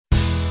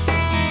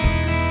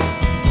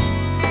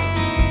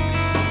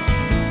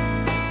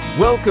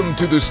Welcome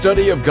to the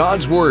study of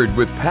God's Word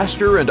with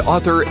pastor and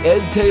author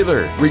Ed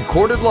Taylor,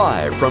 recorded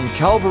live from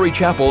Calvary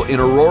Chapel in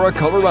Aurora,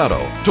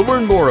 Colorado. To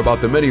learn more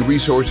about the many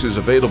resources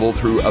available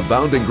through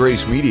Abounding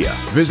Grace Media,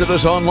 visit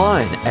us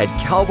online at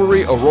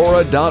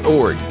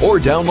calvaryaurora.org or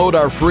download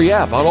our free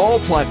app on all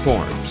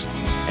platforms.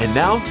 And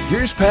now,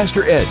 here's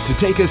Pastor Ed to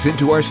take us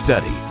into our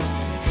study.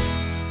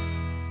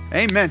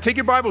 Amen. Take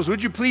your Bibles,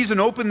 would you please, and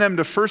open them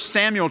to 1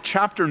 Samuel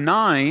chapter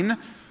 9.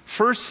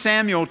 1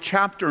 Samuel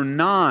chapter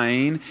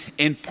 9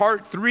 in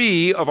part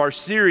 3 of our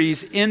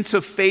series,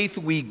 Into Faith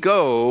We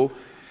Go.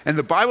 And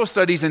the Bible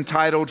study is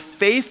entitled,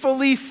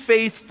 Faithfully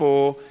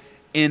Faithful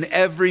in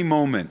Every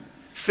Moment.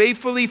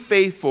 Faithfully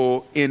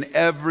Faithful in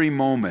Every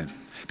Moment.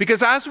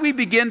 Because as we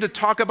begin to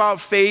talk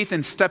about faith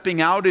and stepping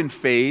out in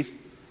faith,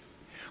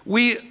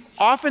 we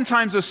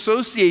oftentimes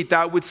associate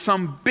that with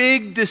some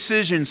big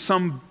decision,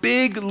 some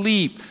big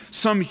leap,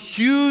 some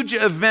huge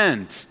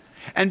event.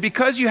 And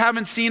because you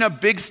haven't seen a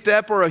big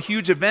step or a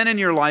huge event in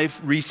your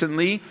life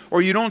recently,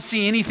 or you don't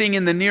see anything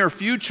in the near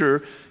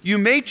future, you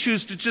may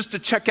choose to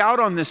just check out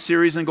on this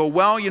series and go,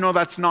 well,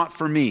 that's not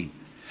for me.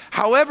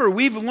 However,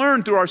 we've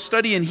learned through our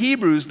study in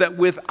Hebrews that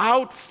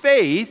without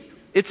faith,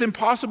 it's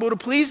impossible to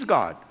please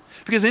God.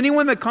 Because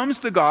anyone that comes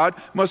to God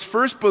must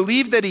first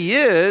believe that He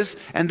is,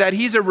 and that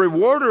He's a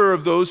rewarder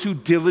of those who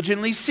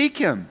diligently seek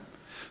Him.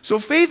 So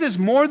faith is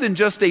more than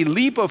just a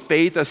leap of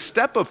faith, a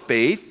step of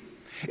faith.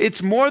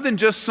 It's more than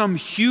just some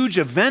huge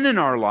event in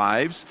our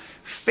lives.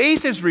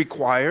 Faith is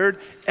required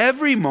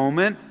every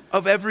moment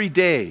of every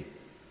day.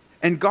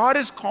 And God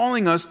is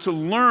calling us to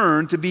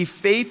learn to be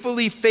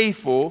faithfully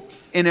faithful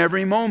in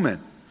every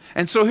moment.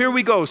 And so here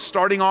we go,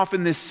 starting off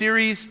in this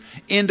series,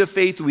 Into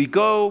Faith We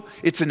Go.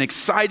 It's an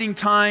exciting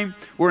time.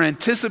 We're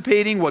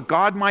anticipating what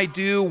God might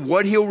do,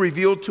 what He'll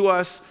reveal to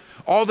us,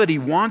 all that He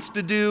wants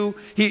to do,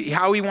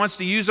 how He wants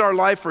to use our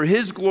life for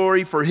His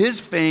glory, for His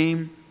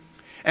fame.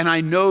 And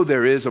I know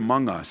there is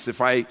among us. If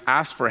I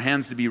asked for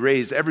hands to be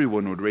raised,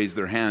 everyone would raise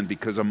their hand,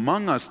 because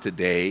among us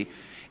today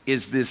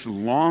is this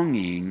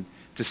longing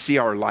to see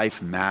our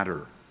life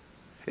matter.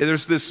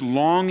 There's this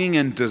longing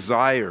and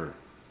desire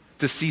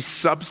to see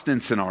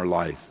substance in our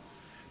life,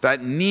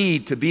 that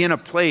need to be in a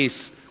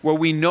place where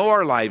we know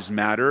our lives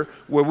matter,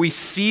 where we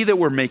see that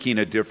we're making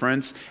a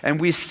difference, and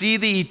we see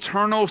the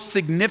eternal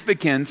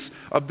significance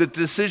of the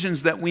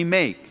decisions that we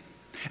make.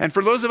 And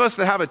for those of us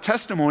that have a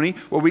testimony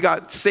where we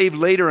got saved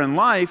later in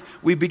life,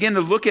 we begin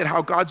to look at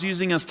how God's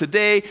using us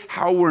today,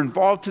 how we're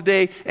involved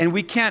today, and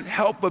we can't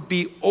help but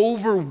be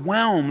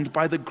overwhelmed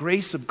by the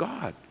grace of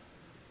God,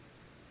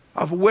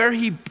 of where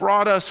He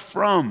brought us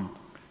from,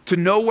 to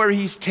know where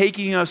He's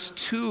taking us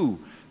to.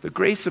 The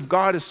grace of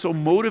God is so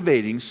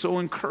motivating, so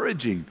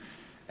encouraging,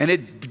 and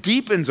it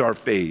deepens our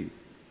faith.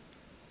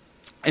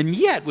 And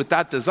yet, with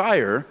that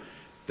desire,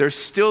 there's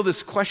still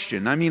this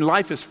question.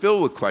 Life is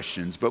filled with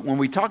questions, but when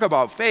we talk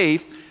about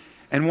faith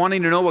and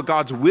wanting to know what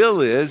God's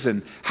will is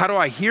and how do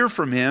I hear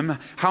from Him,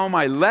 how am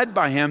I led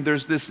by Him,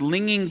 there's this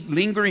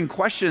lingering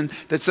question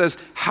that says,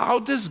 how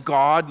does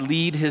God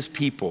lead His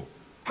people?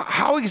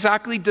 How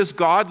exactly does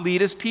God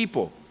lead His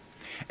people?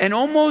 And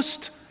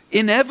almost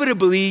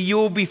inevitably, you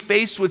will be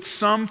faced with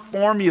some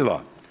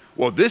formula.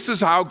 Well, this is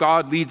how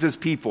God leads His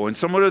people. And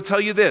someone will tell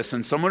you this,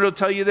 and someone will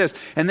tell you this.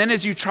 And then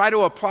as you try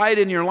to apply it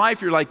in your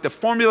life, you're like, the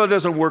formula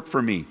doesn't work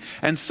for me.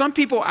 And some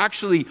people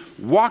actually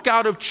walk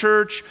out of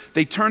church,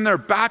 they turn their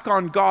back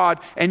on God,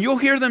 and you'll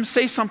hear them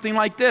say something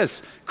like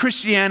this: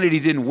 Christianity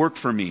didn't work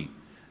for me.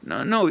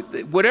 No,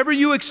 whatever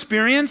you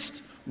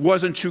experienced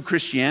wasn't true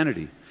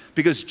Christianity.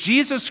 Because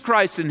Jesus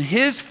Christ and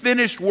His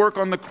finished work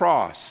on the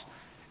cross,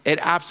 it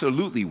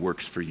absolutely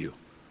works for you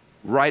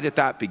right at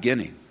that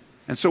beginning.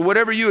 And so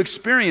whatever you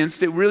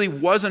experienced, it really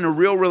wasn't a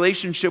real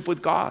relationship with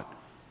God.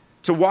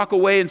 To walk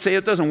away and say,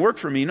 it doesn't work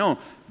for me. No,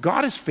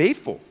 God is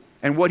faithful.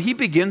 And what He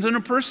begins in a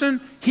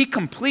person, He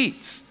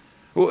completes.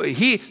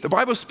 The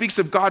Bible speaks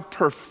of God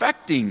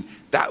perfecting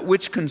that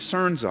which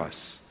concerns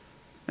us.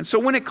 And so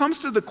when it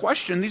comes to the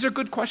question, these are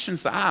good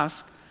questions to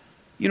ask.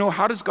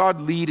 How does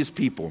God lead His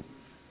people?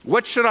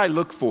 What should I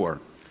look for?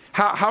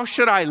 How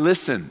should I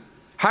listen?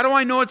 How do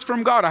I know it's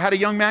from God? I had a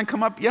young man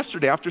come up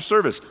yesterday after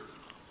service.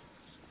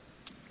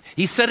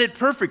 He said it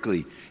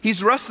perfectly.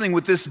 He's wrestling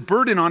with this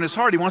burden on his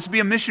heart. He wants to be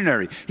a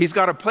missionary. He's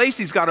got a place,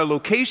 he's got a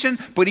location,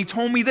 but he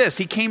told me this.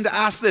 He came to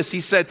ask this. He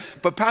said,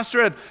 but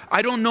Pastor Ed,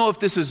 I don't know if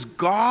this is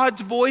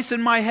God's voice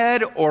in my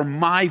head or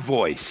my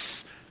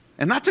voice.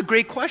 And that's a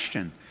great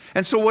question.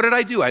 And so what did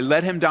I do? I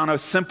led him down a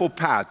simple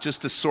path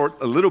just to sort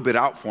a little bit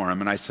out for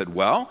him. And I said,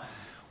 well,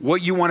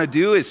 what you want to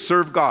do is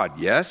serve God,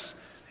 yes?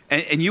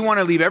 And you want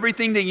to leave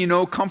everything that you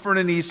know, comfort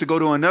and ease, to go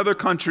to another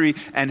country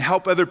and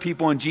help other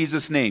people in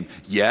Jesus' name.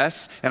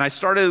 Yes. And I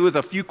started with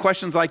a few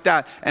questions like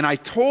that. And I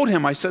told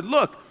him, I said,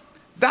 look,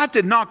 that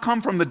did not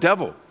come from the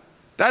devil.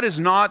 That is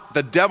not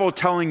the devil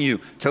telling you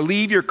to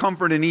leave your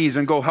comfort and ease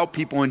and go help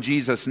people in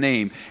Jesus'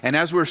 name. And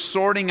as we're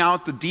sorting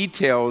out the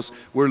details,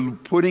 we're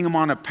putting him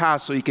on a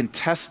path so he can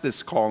test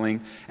this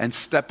calling and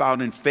step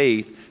out in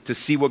faith to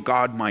see what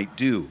God might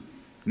do.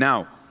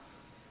 Now,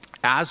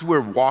 As we're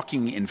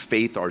walking in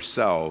faith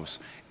ourselves,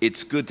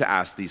 it's good to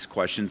ask these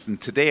questions. And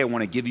today I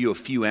want to give you a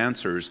few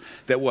answers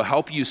that will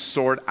help you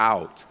sort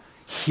out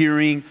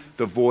hearing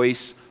the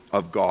voice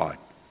of God.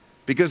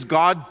 Because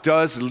God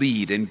does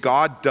lead and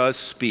God does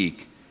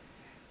speak.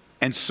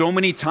 And so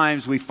many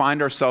times we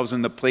find ourselves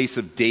in the place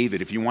of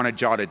David. If you want to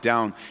jot it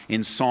down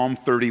in Psalm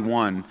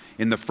 31,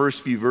 in the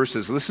first few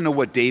verses, listen to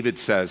what David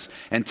says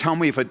and tell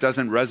me if it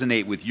doesn't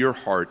resonate with your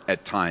heart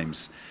at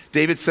times.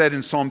 David said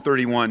in Psalm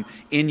 31,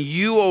 "In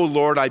you, O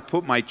Lord, I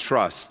put my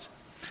trust.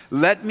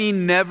 Let me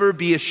never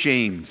be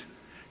ashamed.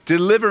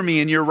 Deliver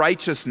me in your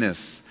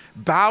righteousness.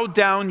 Bow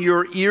down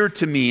your ear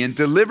to me and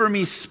deliver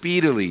me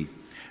speedily.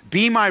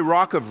 Be my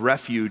rock of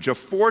refuge, a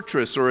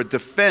fortress or a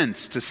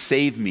defense to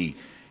save me."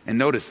 And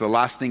notice the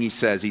last thing he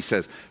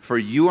says, "For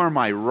you are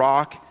my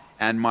rock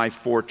and my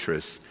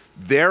fortress.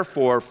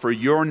 Therefore, for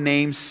your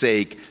name's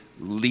sake,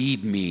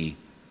 lead me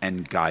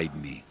and guide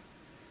me."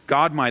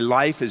 God, my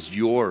life is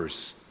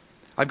yours.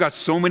 I've got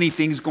so many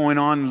things going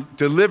on.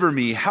 Deliver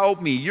me,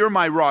 help me. You're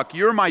my rock.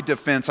 You're my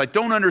defense. I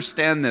don't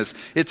understand this.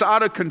 It's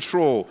out of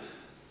control.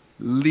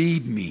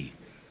 Lead me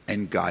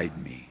and guide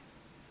me.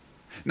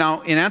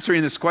 Now, in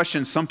answering this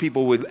question, some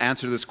people would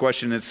answer this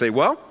question and say,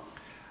 well,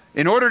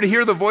 in order to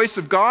hear the voice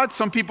of God,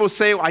 some people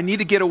say, I need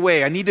to get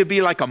away. I need to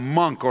be like a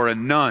monk or a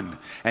nun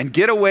and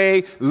get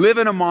away, live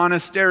in a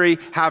monastery,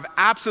 have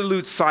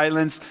absolute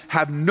silence,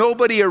 have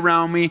nobody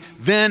around me,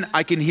 then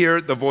I can hear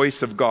the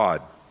voice of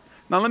God.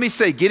 Now, let me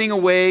say, getting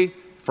away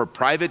for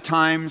private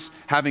times,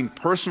 having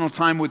personal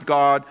time with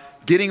God,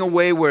 getting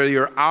away where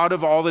you're out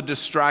of all the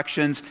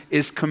distractions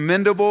is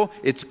commendable,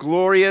 it's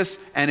glorious,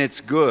 and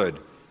it's good.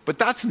 But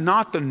that's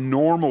not the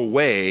normal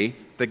way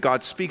that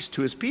God speaks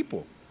to his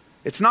people.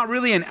 It's not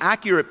really an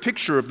accurate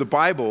picture of the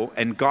Bible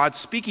and God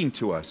speaking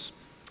to us.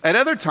 At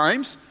other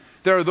times,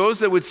 there are those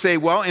that would say,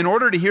 well, in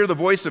order to hear the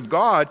voice of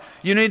God,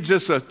 you need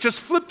to just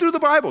flip through the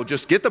Bible.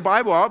 Just get the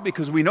Bible out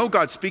because we know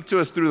God speaks to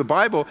us through the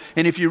Bible.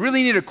 And if you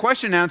really need a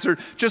question answered,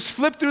 just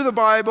flip through the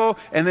Bible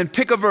and then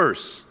pick a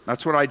verse.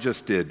 That's what I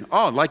just did.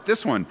 Oh, like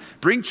this one.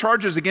 Bring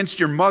charges against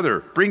your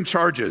mother. Bring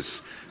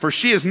charges. For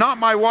she is not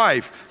my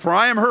wife, for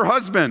I am her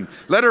husband.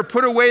 Let her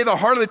put away the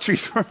harlotry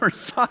from her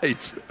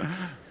sight.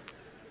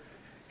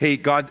 Hey,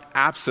 God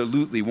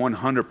absolutely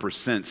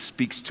 100%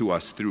 speaks to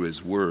us through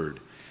his word,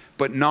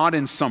 but not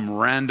in some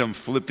random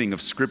flipping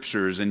of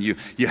scriptures. And you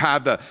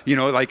have the,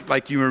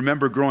 like you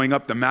remember growing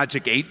up, the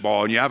magic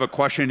 8-ball, and you have a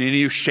question and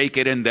you shake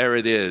it and there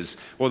it is.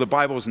 Well, the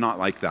Bible is not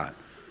like that.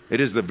 It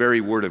is the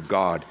very word of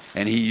God,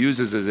 and he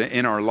uses it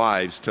in our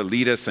lives to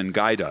lead us and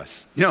guide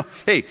us.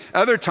 Hey,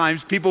 other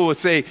times people will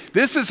say,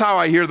 this is how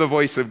I hear the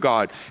voice of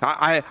God.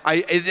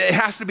 It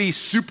has to be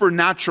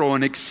supernatural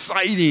and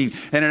exciting,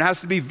 and it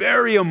has to be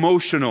very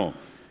emotional.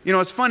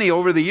 It's funny,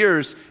 over the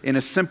years, in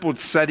a simple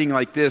setting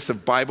like this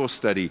of Bible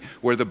study,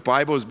 where the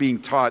Bible is being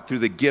taught through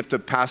the gift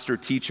of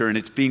pastor-teacher and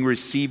it's being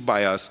received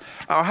by us,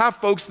 I'll have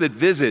folks that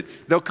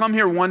visit. They'll come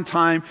here one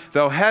time,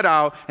 they'll head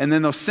out, and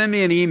then they'll send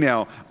me an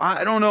email.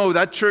 I don't know,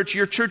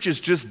 your church is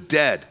just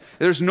dead.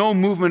 There's no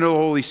movement of the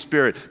Holy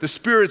Spirit. The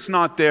Spirit's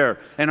not there.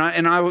 And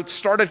I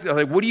started,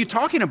 like, what are you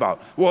talking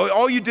about? Well,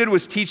 all you did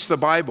was teach the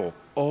Bible.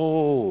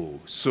 Oh,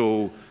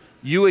 so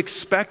you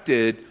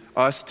expected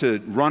us to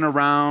run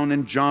around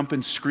and jump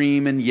and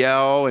scream and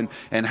yell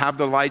and have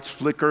the lights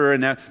flicker,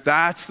 and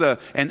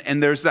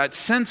and there's that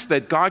sense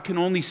that God can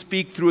only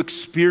speak through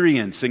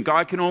experience, and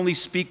God can only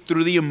speak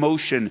through the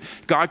emotion.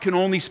 God can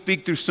only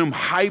speak through some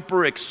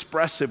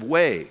hyper-expressive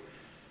way.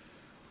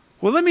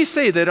 Well, let me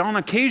say that on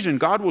occasion,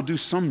 God will do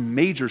some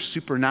major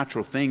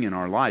supernatural thing in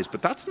our lives,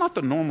 but that's not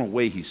the normal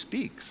way he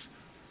speaks.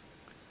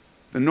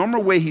 The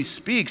normal way he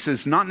speaks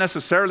is not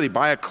necessarily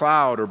by a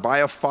cloud or by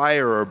a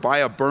fire or by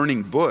a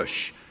burning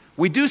bush.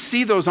 We do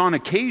see those on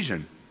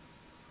occasion,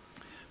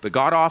 but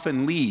God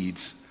often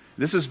leads.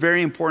 This is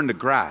very important to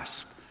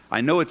grasp. I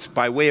know it's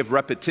by way of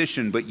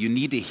repetition, but you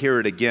need to hear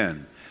it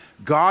again.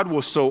 God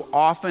will so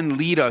often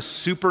lead us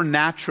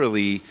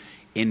supernaturally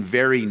in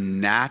very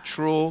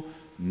natural,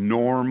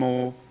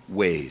 normal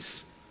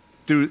ways,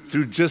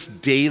 through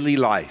just daily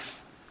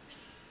life,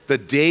 the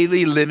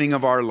daily living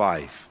of our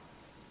life.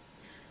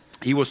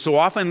 He will so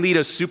often lead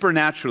us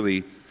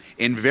supernaturally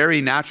in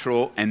very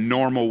natural and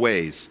normal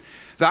ways.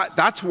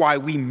 That's why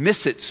we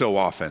miss it so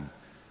often,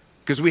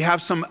 because we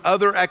have some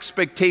other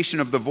expectation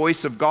of the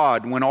voice of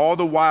God when all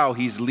the while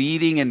he's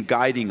leading and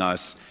guiding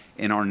us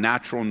in our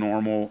natural,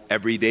 normal,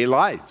 everyday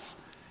lives.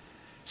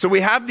 So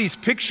we have these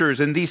pictures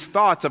and these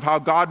thoughts of how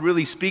God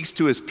really speaks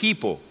to his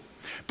people.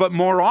 But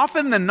more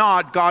often than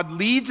not, God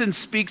leads and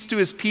speaks to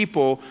his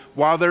people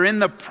while they're in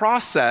the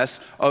process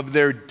of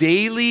their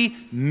daily,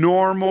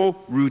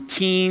 normal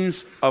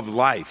routines of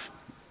life.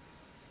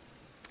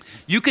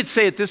 You could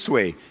say it this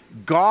way: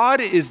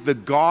 God is the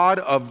God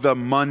of the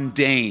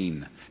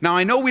mundane. Now,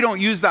 I know we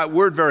don't use that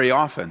word very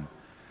often,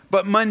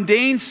 but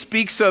mundane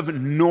speaks of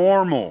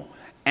normal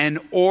and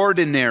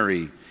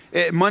ordinary.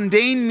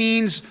 Mundane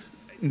means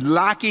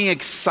lacking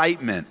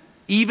excitement,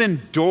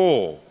 even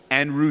dull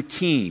and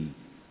routine,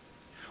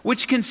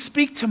 which can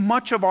speak to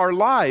much of our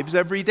lives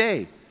every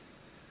day.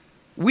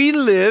 We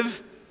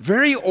live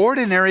very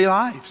ordinary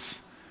lives.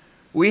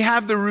 We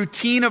have the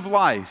routine of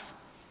life.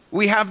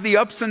 We have the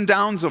ups and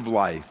downs of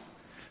life.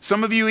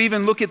 Some of you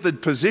even look at the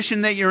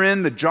position that you're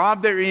in, the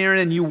job that you're in,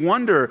 and you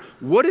wonder,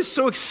 what is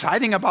so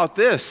exciting about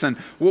this? And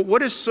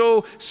what is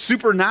so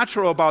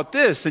supernatural about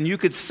this? And you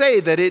could say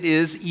that it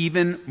is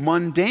even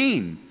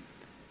mundane.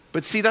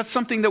 But see, that's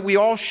something that we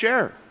all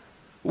share.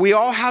 We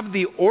all have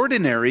the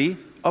ordinary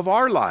of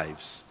our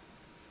lives.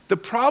 The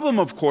problem,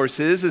 of course,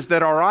 is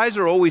that our eyes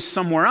are always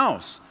somewhere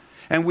else.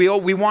 And we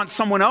want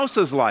someone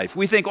else's life.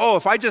 We think,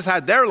 if I just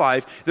had their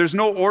life, there's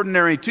no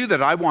ordinary to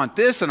that. I want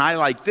this, and I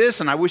like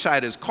this, and I wish I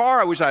had his car,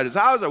 I wish I had his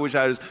house, I wish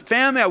I had his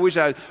family, I wish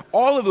I had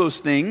all of those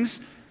things,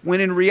 when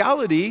in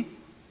reality,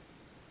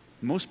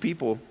 most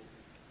people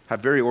have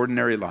very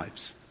ordinary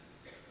lives.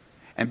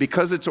 And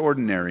because it's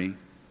ordinary,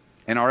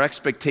 and our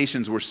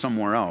expectations were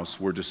somewhere else,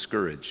 we're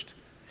discouraged.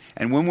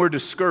 And when we're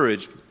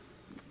discouraged,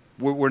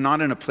 we're not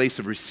in a place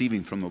of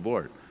receiving from the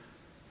Lord.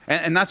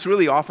 And that's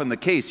really often the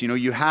case.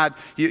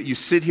 You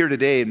sit here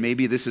today, and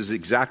maybe this is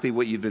exactly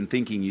what you've been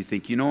thinking. You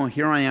think,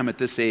 here I am at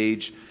this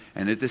age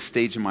and at this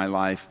stage in my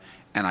life,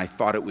 and I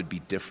thought it would be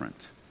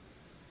different.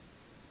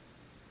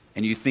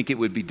 And you think it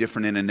would be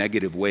different in a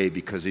negative way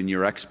because in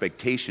your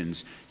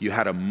expectations, you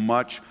had a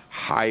much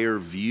higher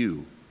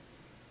view.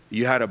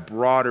 You had a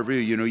broader view.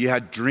 You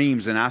had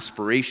dreams and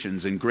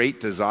aspirations and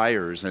great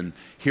desires. And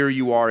here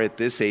you are at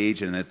this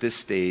age and at this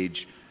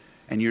stage,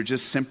 and you're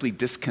just simply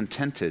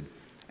discontented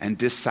and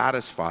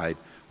dissatisfied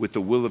with the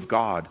will of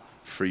God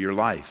for your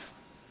life.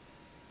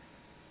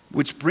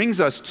 Which brings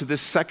us to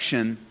this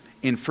section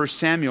in 1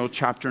 Samuel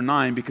chapter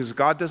 9, because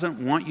God doesn't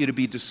want you to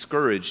be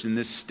discouraged in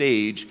this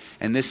stage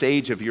and this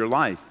age of your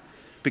life,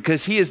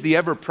 because He is the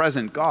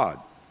ever-present God.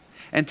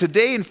 And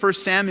today in 1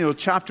 Samuel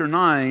chapter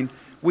 9,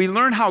 we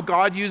learn how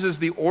God uses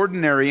the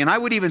ordinary, and I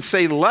would even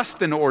say less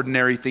than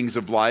ordinary things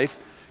of life,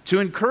 to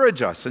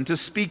encourage us and to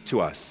speak to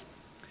us.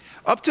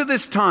 Up to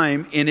this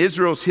time in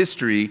Israel's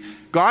history,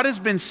 God has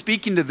been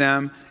speaking to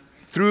them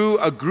through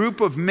a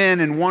group of men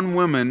and one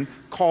woman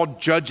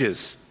called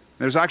judges.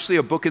 There's actually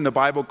a book in the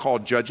Bible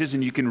called Judges,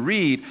 and you can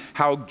read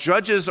how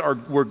judges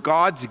were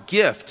God's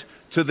gift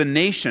to the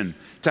nation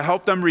to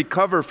help them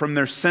recover from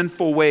their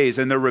sinful ways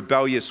and their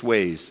rebellious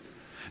ways.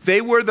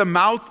 They were the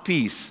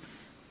mouthpiece,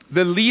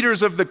 the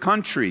leaders of the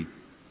country,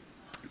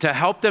 to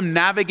help them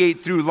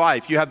navigate through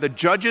life. You have the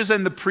judges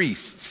and the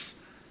priests.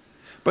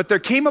 But there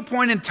came a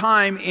point in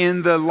time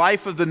in the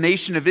life of the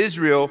nation of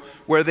Israel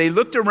where they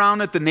looked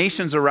around at the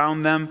nations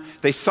around them,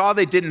 they saw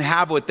they didn't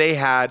have what they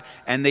had,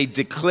 and they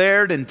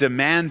declared and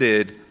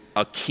demanded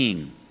a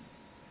king.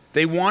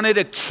 They wanted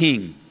a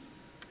king.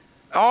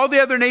 All the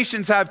other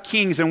nations have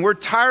kings, and we're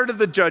tired of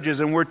the judges,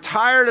 and we're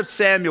tired of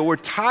Samuel, we're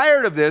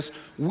tired of this.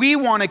 We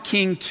want a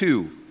king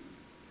too.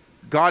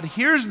 God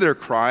hears their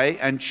cry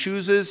and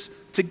chooses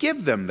to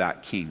give them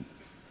that king.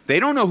 They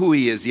don't know who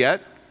he is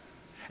yet.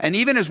 And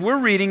even as we're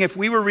reading, if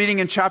we were reading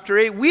in chapter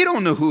 8, we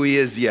don't know who he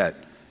is yet.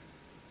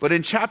 But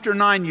in chapter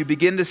 9, you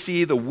begin to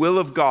see the will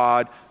of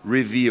God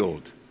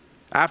revealed.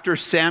 After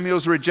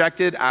Samuel's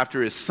rejected,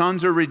 after his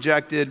sons are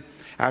rejected,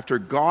 after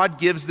God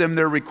gives them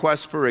their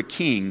request for a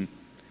king,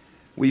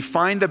 we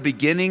find the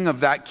beginning of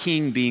that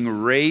king being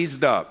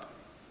raised up.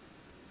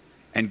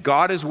 And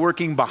God is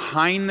working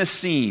behind the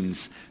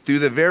scenes through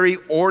the very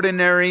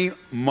ordinary,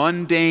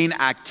 mundane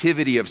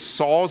activity of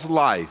Saul's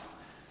life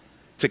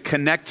to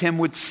connect him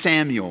with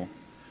Samuel,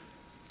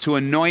 to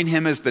anoint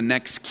him as the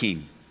next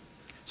king.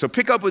 So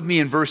pick up with me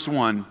in verse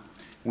 1.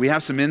 We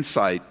have some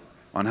insight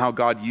on how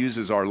God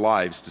uses our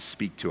lives to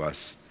speak to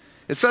us.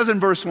 It says in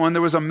verse 1,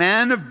 there was a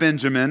man of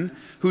Benjamin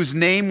whose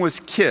name was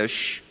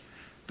Kish,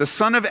 the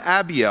son of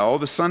Abiel,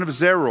 the son of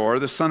Zeror,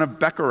 the son of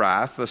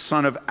Bechorath, the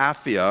son of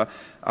Aphiah,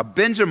 a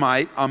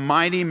Benjamite, a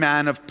mighty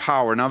man of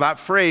power. Now that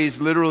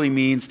phrase literally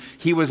means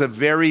he was a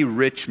very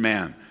rich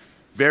man,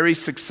 very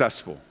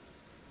successful.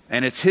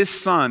 And it's his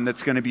son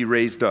that's going to be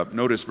raised up.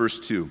 Notice verse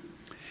 2.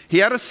 He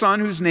had a son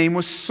whose name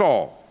was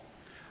Saul,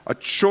 a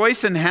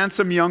choice and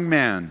handsome young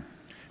man.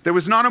 There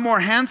was not a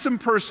more handsome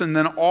person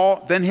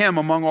than him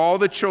among all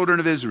the children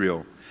of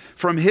Israel.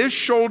 From his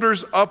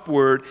shoulders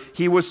upward,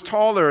 he was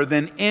taller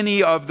than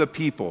any of the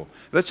people.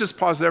 Let's just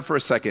pause there for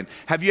a second.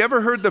 Have you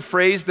ever heard the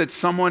phrase that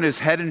someone is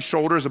head and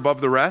shoulders above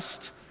the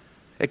rest?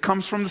 It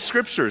comes from the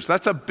scriptures.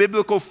 That's a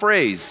biblical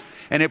phrase.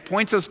 And it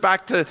points us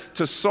back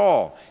to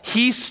Saul.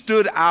 He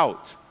stood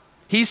out.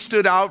 He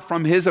stood out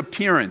from his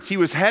appearance. He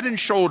was head and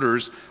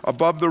shoulders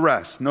above the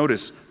rest.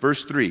 Notice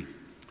verse 3.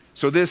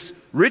 So this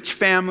rich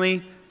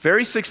family,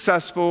 very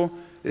successful,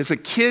 is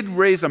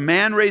a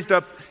man raised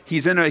up.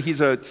 He's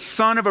a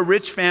son of a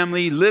rich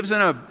family, lives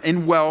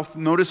in wealth.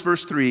 Notice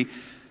verse 3.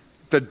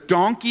 The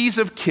donkeys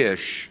of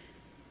Kish,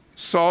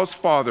 Saul's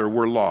father,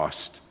 were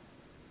lost.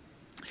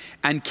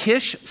 And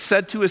Kish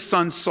said to his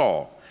son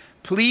Saul,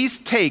 "Please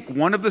take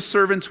one of the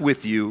servants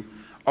with you,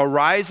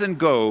 arise and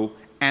go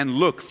and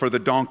look for the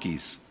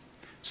donkeys."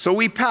 So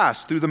we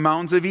passed through the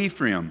mountains of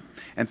Ephraim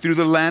and through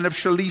the land of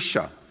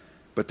Shalisha,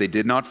 but they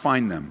did not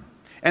find them.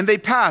 And they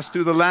passed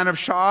through the land of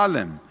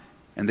Shaalim,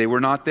 and they were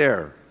not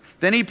there.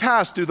 Then he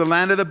passed through the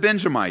land of the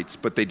Benjamites,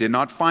 but they did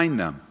not find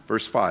them.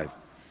 Verse 5.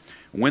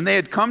 When they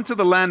had come to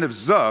the land of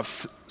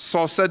Zuph,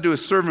 Saul said to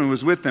his servant who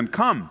was with them,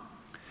 "Come,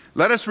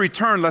 let us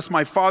return, lest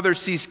my father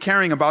cease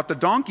caring about the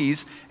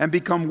donkeys and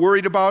become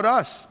worried about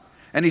us."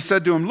 And he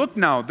said to him, "Look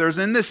now, there's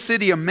in this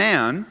city a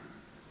man,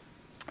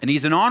 and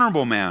he's an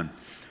honorable man.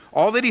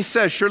 All that he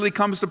says surely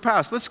comes to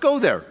pass. Let's go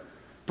there.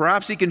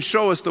 Perhaps he can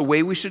show us the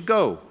way we should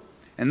go."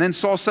 And then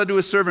Saul said to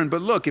his servant,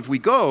 "But look, if we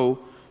go,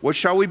 what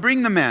shall we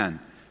bring the man?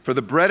 For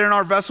the bread in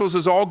our vessels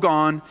is all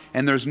gone,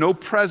 and there's no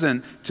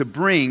present to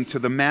bring to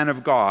the man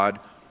of God.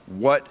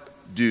 What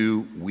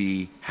do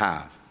we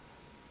have?"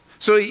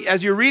 So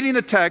as you're reading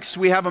the text,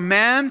 we have a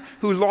man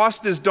who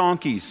lost his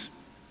donkeys.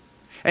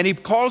 And he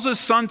calls his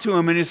son to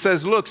him and he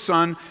says, "Look,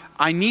 son,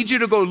 I need you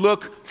to go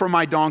look for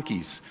my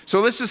donkeys." So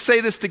let's just say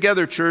this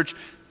together, church.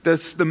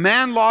 The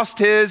man lost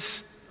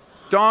his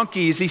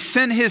donkeys. He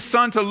sent his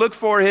son to look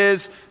for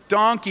his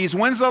donkeys.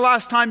 When's the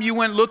last time you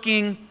went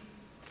looking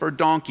for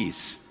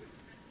donkeys?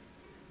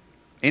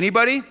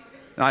 Anybody?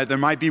 There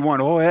might be one.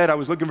 "Oh, Ed, I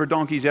was looking for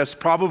donkeys." Yes,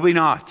 probably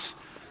not.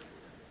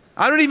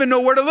 I don't even know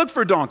where to look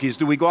for donkeys.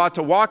 Do we go out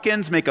to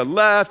Watkins, make a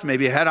left,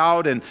 maybe head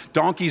out, and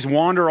donkeys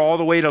wander all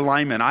the way to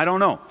Lyman? I don't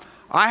know.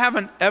 I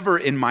haven't ever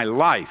in my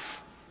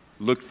life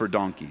looked for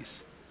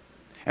donkeys.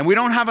 And we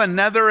don't have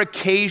another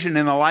occasion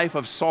in the life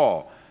of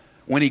Saul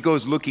when he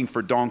goes looking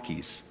for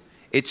donkeys.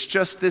 It's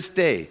just this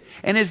day.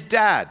 And his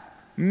dad,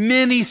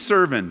 many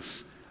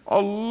servants,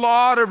 a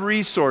lot of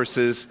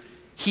resources,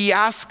 he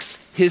asks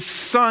his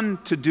son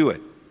to do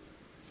it.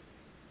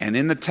 And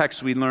in the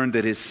text, we learn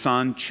that his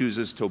son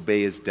chooses to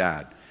obey his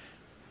dad.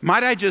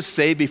 Might I just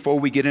say, before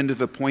we get into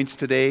the points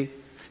today,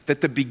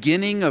 that the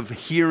beginning of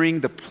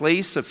hearing, the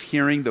place of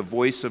hearing the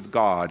voice of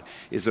God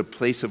is a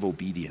place of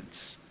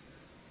obedience.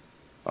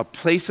 A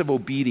place of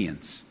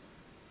obedience.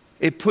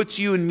 It puts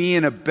you and me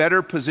in a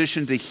better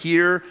position to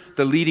hear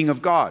the leading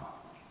of God.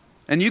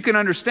 And you can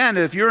understand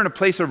that if you're in a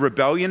place of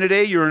rebellion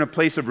today, you're in a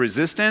place of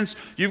resistance,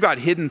 you've got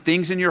hidden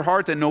things in your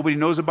heart that nobody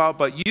knows about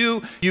but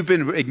you've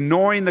been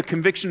ignoring the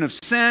conviction of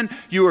sin,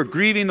 you are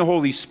grieving the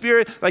Holy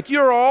Spirit, like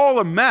you're all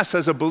a mess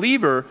as a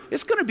believer,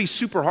 it's going to be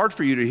super hard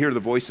for you to hear the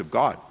voice of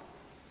God.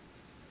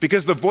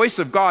 Because the voice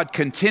of God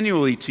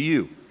continually to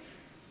you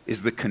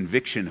is the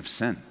conviction of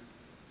sin.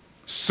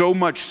 So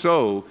much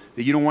so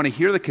that you don't want to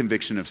hear the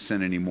conviction of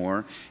sin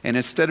anymore. And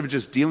instead of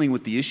just dealing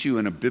with the issue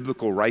in a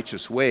biblical,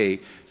 righteous way,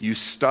 you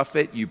stuff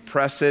it, you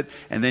press it,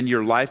 and then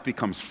your life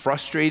becomes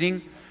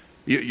frustrating.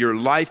 Your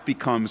life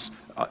becomes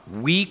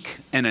weak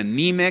and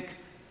anemic.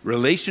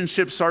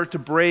 Relationships start to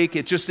break.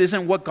 It just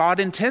isn't what God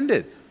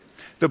intended.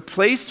 The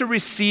place to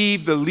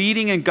receive the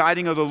leading and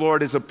guiding of the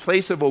Lord is a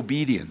place of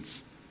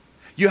obedience.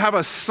 You have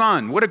a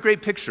son. What a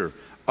great picture.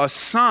 A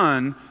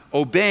son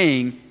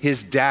obeying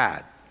his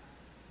dad.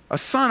 A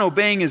son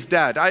obeying his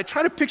dad. I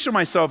try to picture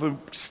myself in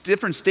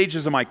different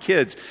stages of my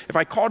kids. If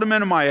I called them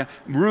into my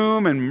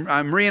room and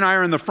Marie and I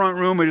are in the front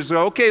room, we just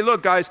go, "Okay,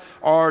 look guys,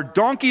 our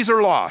donkeys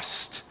are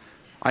lost.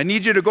 I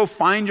need you to go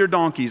find your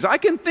donkeys." I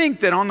can think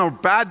that on a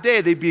bad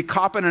day, they'd be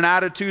copping an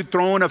attitude,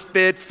 throwing a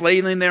fit,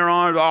 flailing their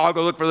arms. "Oh, I'll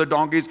go look for the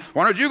donkeys.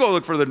 Why don't you go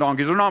look for the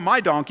donkeys? They're not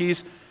my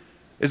donkeys."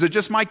 Is it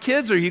just my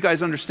kids or you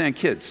guys understand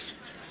kids?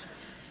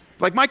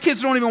 Like my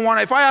kids don't even want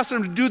to, if I ask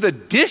them to do the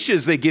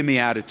dishes, they give me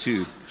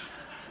attitude.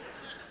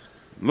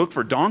 Look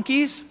for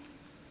donkeys?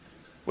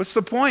 What's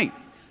the point?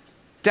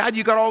 Dad,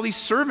 you got all these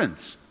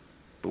servants.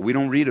 But we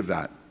don't read of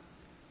that.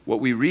 What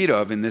we read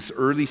of in this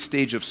early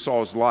stage of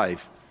Saul's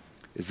life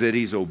is that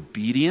he's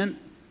obedient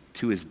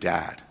to his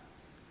dad.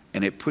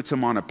 And it puts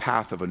him on a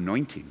path of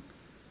anointing.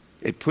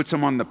 It puts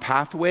him on the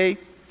pathway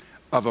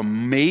of a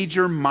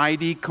major,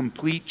 mighty,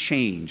 complete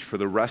change for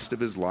the rest of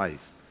his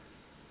life.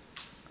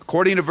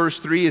 According to verse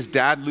 3, his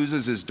dad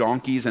loses his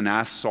donkeys and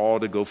asks Saul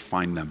to go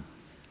find them.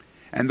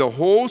 And the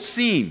whole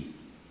scene,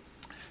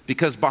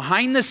 because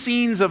behind the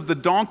scenes of the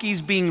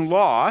donkeys being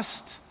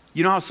lost,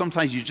 you know how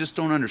sometimes you just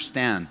don't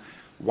understand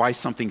why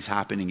something's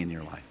happening in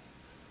your life.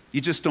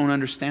 You just don't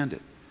understand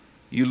it.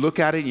 You look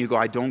at it and you go,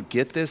 "I don't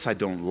get this. I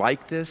don't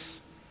like this."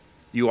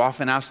 You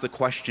often ask the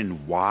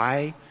question,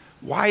 why?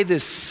 Why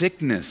this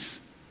sickness?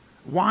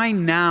 Why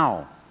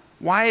now?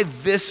 Why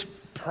this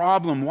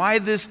problem? Why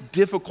this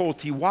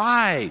difficulty?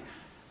 Why?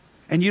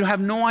 And you have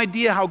no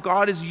idea how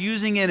God is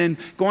using it and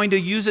going to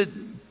use it,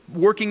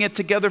 working it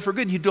together for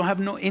good. You don't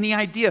have any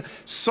idea.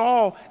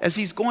 Saul, as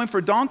he's going for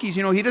donkeys,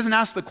 you know, he doesn't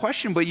ask the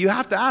question, but you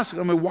have to ask,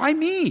 why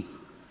me?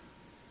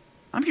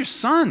 I'm your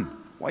son.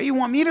 Why do you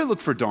want me to look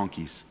for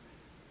donkeys?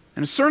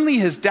 And certainly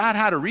his dad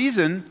had a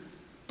reason,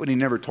 but he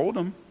never told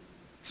him.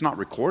 It's not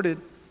recorded.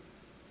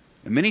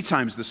 And many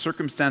times the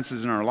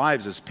circumstances in our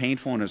lives, as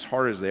painful and as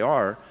hard as they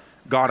are,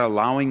 God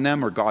allowing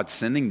them or God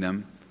sending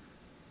them,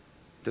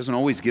 doesn't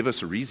always give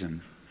us a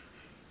reason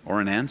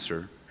or an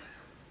answer.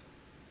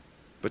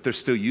 But they're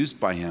still used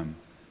by him,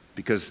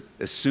 because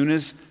as soon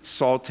as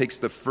Saul takes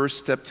the first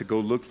step to go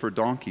look for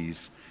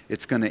donkeys,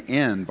 it's going to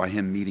end by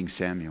him meeting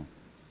Samuel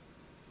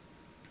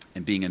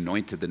and being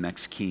anointed the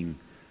next king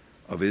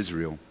of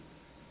Israel.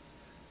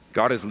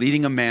 God is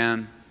leading a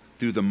man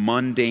through the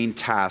mundane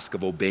task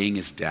of obeying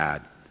his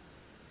dad.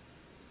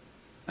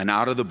 An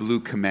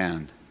out-of-the-blue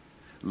command,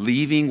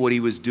 leaving what he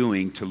was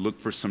doing to look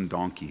for some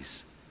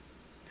donkeys.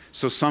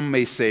 So some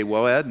may say,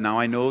 well, Ed, now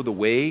I know the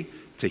way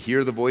to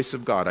hear the voice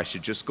of God. I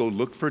should just go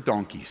look for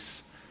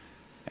donkeys.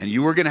 And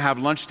you were going to have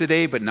lunch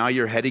today, but now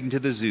you're heading to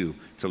the zoo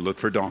to look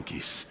for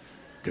donkeys.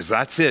 Because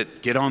that's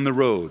it. Get on the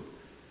road.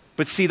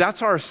 But see,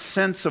 that's our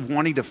sense of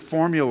wanting to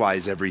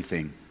formalize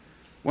everything.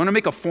 We want to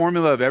make a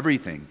formula of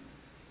everything.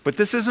 But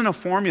this isn't a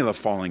formula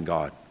following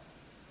God.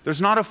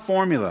 There's not a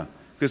formula,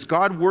 because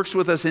God works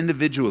with us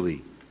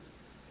individually.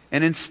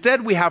 And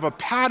instead, we have a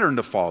pattern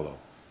to follow,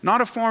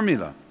 not a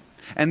formula.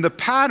 And the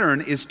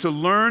pattern is to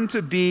learn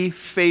to be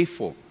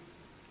faithful.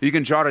 You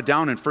can jot it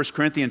down in 1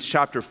 Corinthians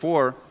chapter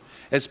 4.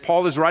 As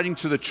Paul is writing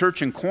to the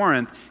church in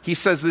Corinth, he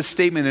says this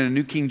statement in the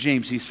New King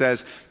James. He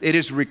says, "It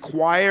is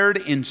required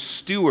in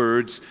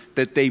stewards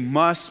that they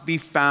must be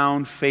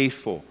found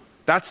faithful."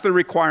 That's the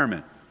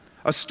requirement.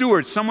 A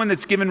steward, someone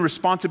that's given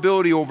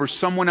responsibility over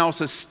someone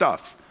else's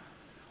stuff.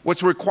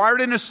 What's required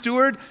in a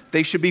steward?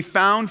 They should be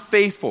found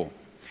faithful.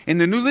 In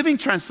the New Living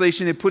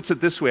Translation, it puts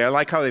it this way. I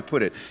like how they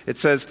put it. It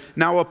says,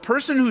 "Now a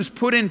person who's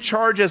put in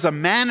charge as a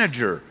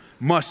manager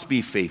must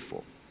be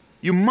faithful."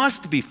 You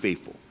must be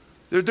faithful.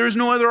 There's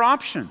no other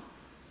option.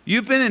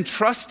 You've been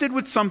entrusted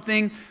with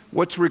something.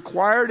 What's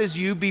required is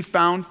you be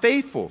found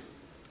faithful.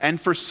 And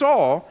for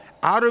Saul,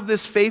 out of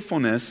this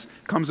faithfulness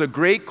comes a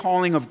great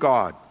calling of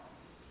God.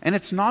 And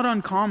it's not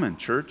uncommon,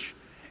 church.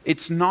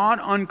 It's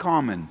not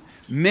uncommon.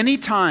 Many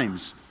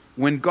times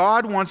when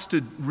God wants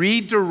to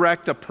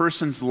redirect a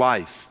person's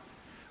life,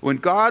 when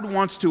God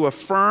wants to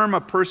affirm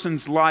a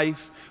person's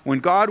life, when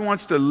God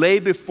wants to lay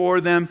before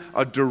them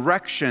a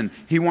direction,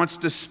 He wants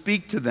to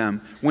speak to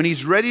them. When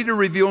He's ready to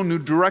reveal new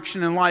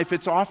direction in life,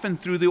 it's often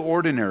through the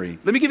ordinary.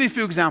 Let me give you a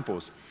few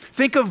examples.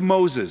 Think of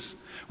Moses.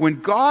 When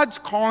God's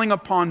calling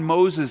upon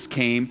Moses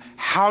came,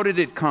 how did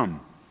it come?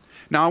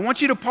 Now, I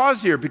want you to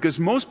pause here because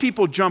most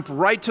people jump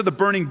right to the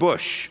burning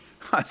bush.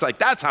 It's like,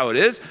 that's how it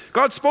is.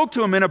 God spoke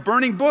to him in a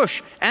burning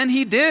bush, and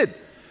He did.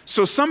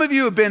 So some of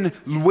you have been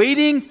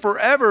waiting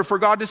forever for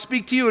God to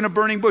speak to you in a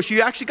burning bush.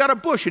 You actually got a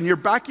bush in your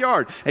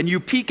backyard, and you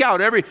peek out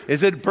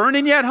is it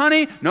burning yet,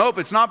 honey? Nope,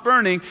 it's not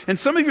burning. And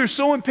some of you are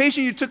so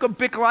impatient, you took a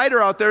Bic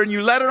lighter out there and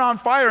you let it on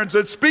fire and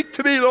said, "Speak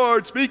to me,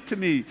 Lord, speak to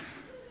me."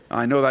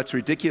 I know that's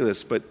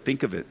ridiculous, but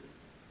think of it.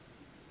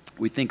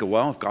 We think,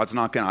 well, if God's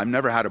not going to, I've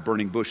never had a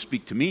burning bush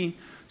speak to me,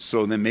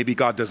 so then maybe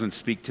God doesn't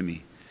speak to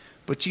me.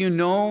 But you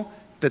know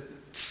that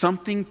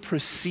something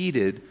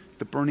preceded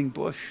the burning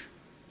bush.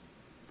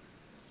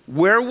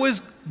 Where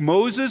was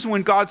Moses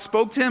when God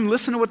spoke to him?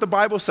 Listen to what the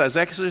Bible says.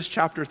 Exodus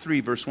chapter 3,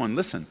 verse 1.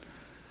 Listen.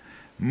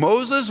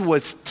 Moses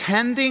was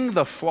tending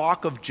the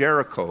flock of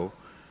Jethro,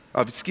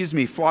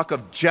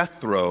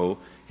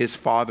 his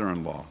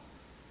father-in-law.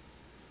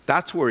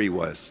 That's where he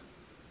was.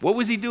 What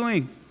was he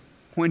doing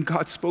when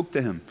God spoke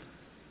to him?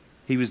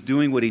 He was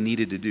doing what he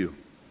needed to do.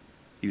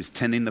 He was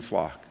tending the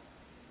flock.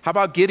 How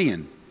about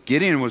Gideon?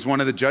 Gideon was one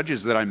of the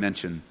judges that I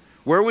mentioned.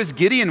 Where was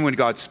Gideon when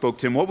God spoke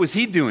to him? What was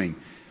he doing?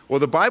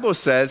 Well, the Bible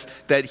says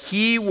that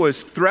he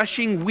was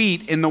threshing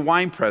wheat in the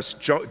winepress,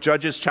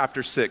 Judges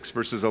chapter 6,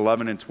 verses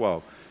 11 and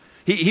 12.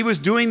 He was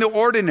doing the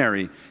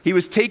ordinary. He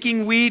was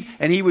taking wheat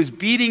and he was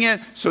beating it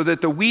so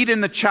that the wheat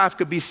and the chaff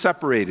could be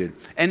separated.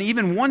 And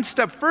even one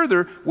step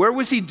further, where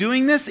was he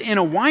doing this? In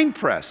a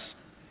winepress.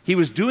 He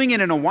was doing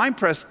it in a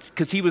winepress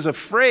because he was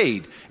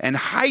afraid and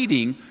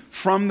hiding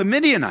from the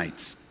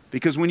Midianites.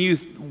 Because when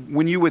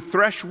you would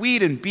thresh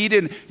wheat and beat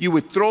it, you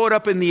would throw it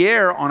up in the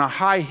air on a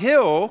high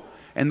hill,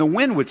 and the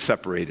wind would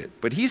separate it.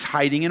 But he's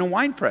hiding in a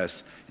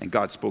winepress. And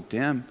God spoke to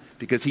him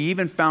because he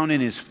even found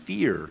in his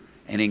fear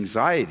and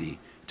anxiety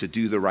to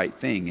do the right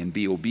thing and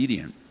be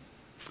obedient.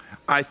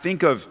 I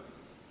think of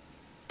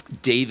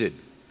David.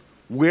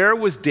 Where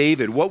was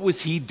David? What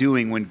was he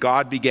doing when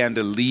God began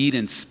to lead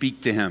and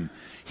speak to him?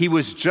 He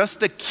was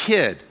just a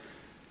kid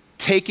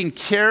taking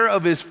care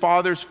of his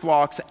father's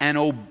flocks and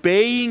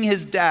obeying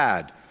his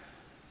dad,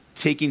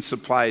 taking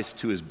supplies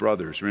to his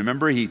brothers.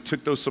 Remember, he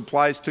took those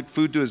supplies, took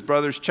food to his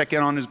brothers, checked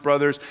in on his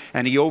brothers,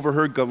 and he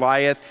overheard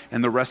Goliath,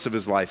 and the rest of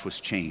his life was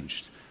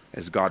changed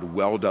as God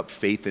welled up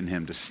faith in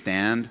him to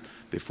stand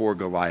before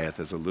Goliath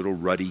as a little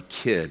ruddy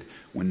kid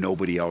when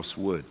nobody else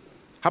would.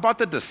 How about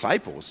the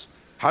disciples?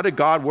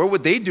 What were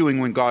they doing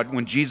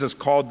when Jesus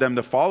called them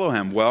to follow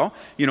him? Well,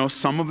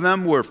 some of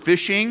them were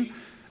fishing,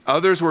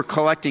 others were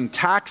collecting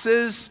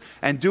taxes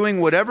and doing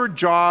whatever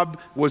job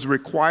was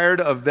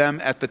required of them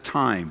at the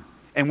time.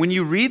 And when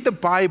you read the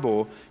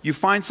Bible, you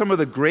find some of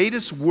the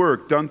greatest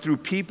work done through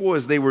people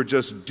as they were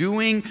just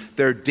doing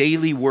their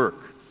daily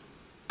work.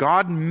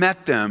 God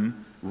met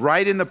them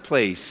right in the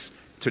place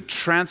to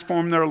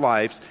transform their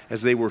lives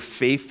as they were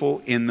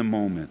faithful in the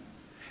moment.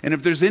 And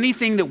if there's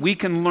anything that we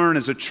can learn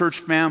as a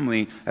church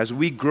family as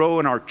we grow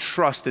in our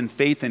trust and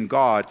faith in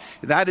God,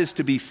 that is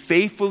to be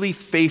faithfully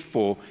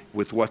faithful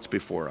with what's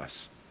before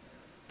us.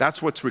 That's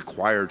what's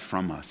required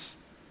from us.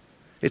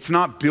 It's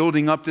not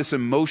building up this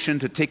emotion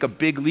to take a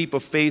big leap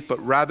of faith, but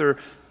rather,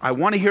 I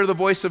want to hear the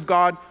voice of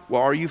God.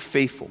 Well, are you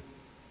faithful?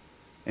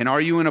 And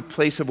are you in a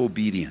place of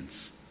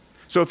obedience?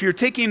 So if you're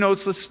taking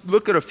notes, let's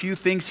look at a few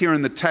things here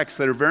in the text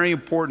that are very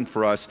important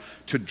for us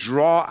to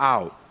draw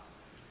out.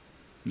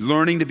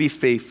 Learning to be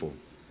faithful.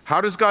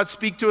 How does God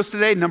speak to us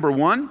today? Number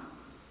one,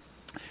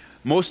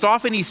 most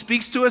often he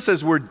speaks to us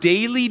as we're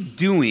daily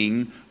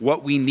doing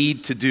what we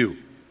need to do.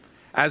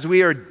 As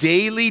we are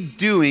daily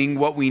doing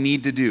what we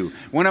need to do.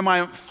 One of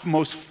my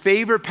most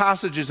favorite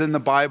passages in the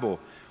Bible,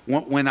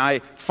 when I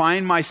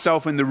find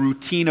myself in the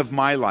routine of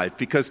my life,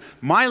 because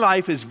my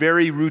life is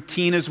very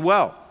routine as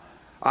well.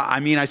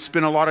 I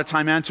spend a lot of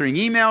time answering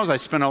emails. I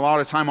spend a lot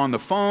of time on the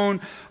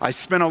phone. I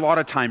spend a lot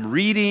of time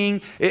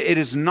reading. It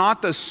is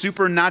not the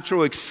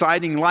supernatural,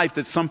 exciting life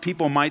that some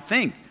people might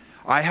think.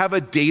 I have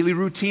a daily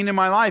routine in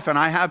my life, and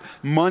I have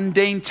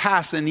mundane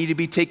tasks that need to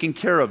be taken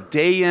care of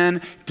day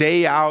in,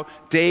 day out,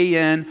 day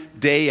in,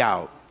 day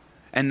out.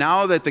 And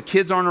now that the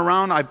kids aren't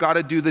around, I've got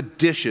to do the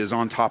dishes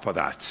on top of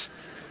that.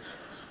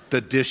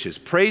 The dishes.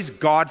 Praise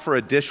God for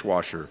a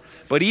dishwasher.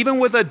 But even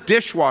with a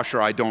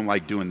dishwasher, I don't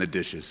like doing the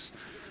dishes.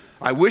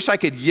 I wish I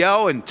could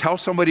yell and tell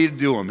somebody to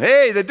do them.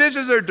 Hey, the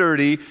dishes are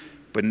dirty.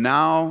 But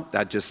now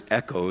that just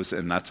echoes,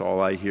 and that's all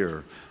I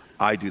hear.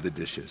 I do the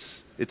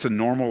dishes. It's a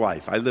normal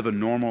life. I live a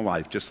normal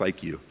life just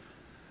like you.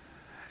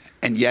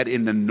 And yet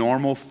in the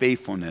normal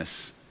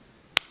faithfulness,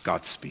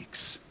 God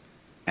speaks.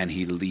 And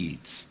he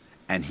leads.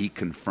 And he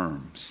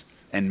confirms.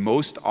 And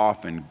most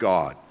often,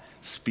 God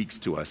speaks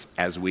to us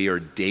as we are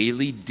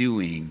daily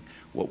doing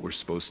what we're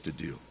supposed to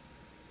do.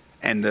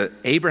 And the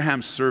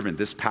Abraham's servant,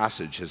 this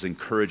passage has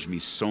encouraged me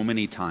so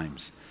many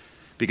times.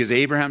 Because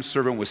Abraham's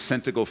servant was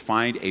sent to go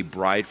find a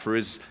bride for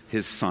his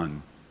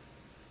son.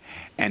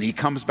 And he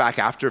comes back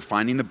after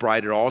finding the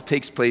bride. It all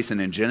takes place.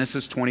 And in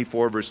Genesis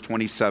 24, verse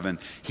 27,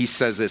 he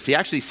says this. He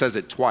actually says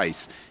it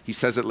twice. He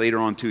says it later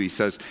on too. He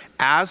says,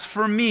 as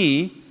for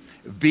me,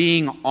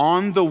 being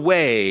on the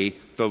way,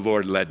 the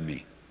Lord led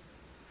me.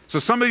 So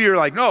some of you are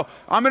like, no,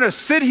 I'm going to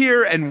sit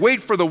here and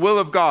wait for the will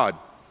of God.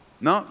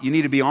 No, you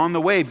need to be on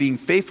the way, being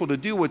faithful to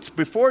do what's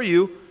before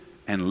you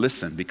and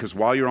listen. Because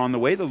while you're on the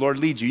way, the Lord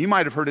leads you. You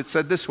might have heard it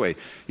said this way.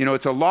 You know,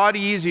 it's a lot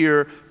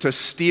easier to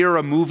steer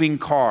a moving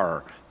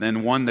car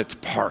than one that's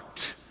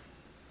parked.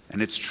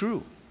 And it's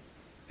true.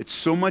 It's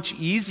so much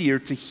easier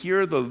to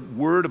hear the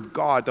word of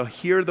God, to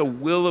hear the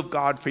will of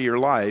God for your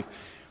life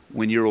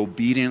when you're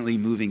obediently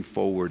moving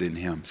forward in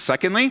him.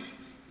 Secondly,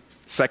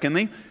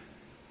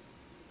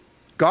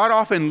 God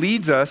often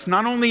leads us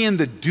not only in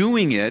the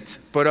doing it,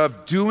 but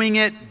of doing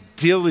it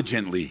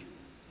diligently.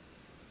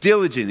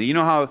 Diligently. You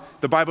know how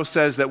the Bible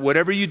says that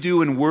whatever you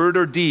do in word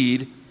or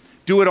deed,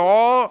 do it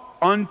all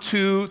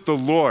unto the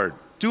Lord.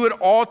 Do it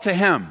all to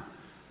him.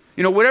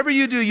 You know, whatever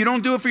you do, you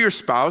don't do it for your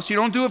spouse. You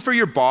don't do it for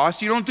your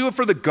boss. You don't do it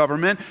for the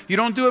government. You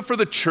don't do it for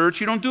the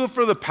church. You don't do it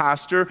for the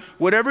pastor.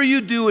 Whatever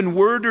you do in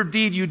word or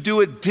deed, you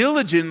do it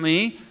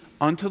diligently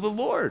unto the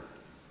Lord.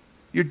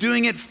 You're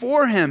doing it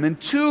for him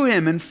and to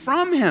him and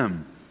from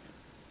him.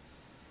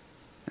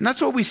 And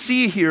that's what we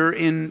see here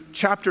in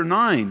chapter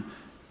 9.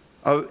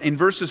 In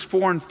verses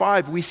 4 and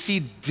 5, we see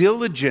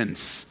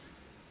diligence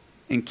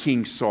in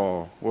King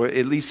Saul. Or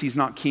at least he's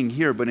not king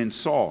here, but in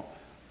Saul.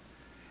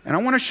 And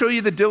I want to show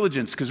you the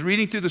diligence, because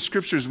reading through the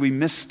scriptures, we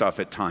miss stuff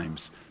at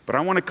times. But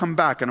I want to come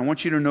back, and I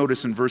want you to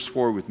notice in verse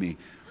 4 with me.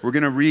 We're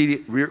going to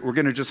read, we're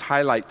going to just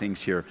highlight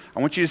things here. I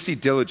want you to see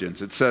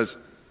diligence. It says,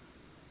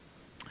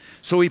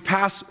 so he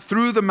passed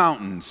through the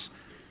mountains,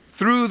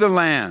 through the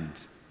land.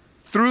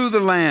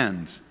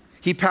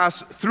 He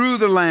passed through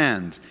the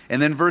land.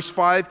 And then verse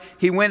 5,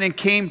 he went and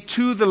came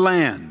to the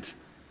land.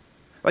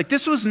 Like,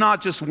 this was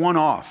not just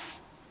one-off.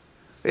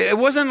 It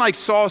wasn't like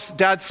Saul's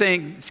dad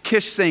saying,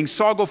 Kish saying,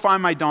 Saul, go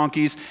find my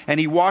donkeys. And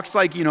he walks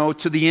like,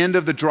 to the end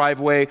of the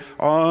driveway.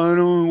 Oh, I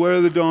don't know, where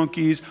are the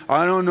donkeys?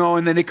 I don't know.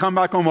 And then they come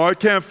back home, I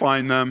can't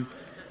find them.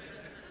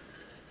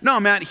 No,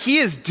 man, he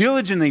is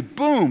diligently,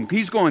 boom,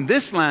 he's going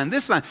this land.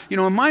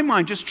 In my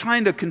mind, just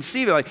trying to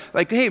conceive it.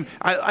 Like hey,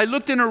 I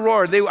looked in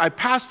Aurora. I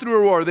passed through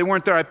Aurora. They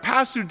weren't there. I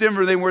passed through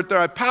Denver. They weren't there.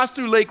 I passed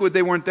through Lakewood.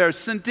 They weren't there.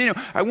 Centennial.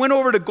 I went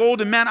over to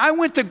Golden. Man, I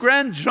went to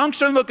Grand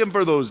Junction looking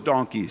for those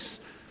donkeys.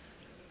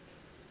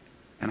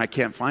 And I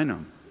can't find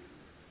them.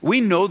 We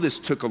know this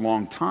took a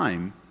long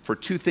time for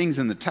two things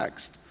in the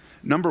text.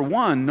 Number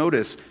one,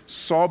 notice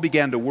Saul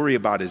began to worry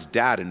about his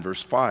dad in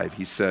verse 5.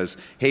 He says,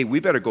 hey, we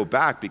better go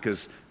back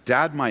because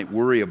Dad might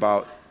worry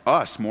about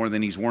us more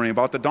than he's worrying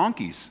about the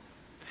donkeys.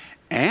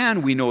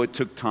 And we know it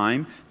took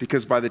time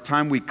because by the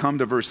time we come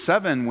to verse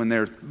 7, when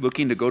they're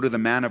looking to go to the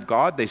man of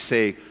God, they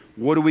say,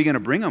 what are we going to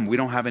bring them? We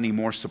don't have any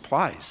more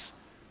supplies.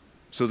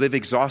 So they've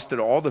exhausted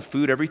all the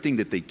food, everything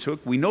that they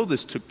took. We know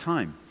this took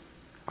time.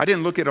 I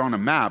didn't look at it on a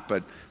map,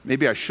 but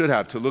maybe I should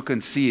have to look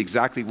and see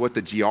exactly what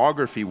the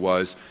geography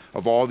was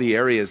of all the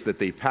areas that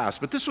they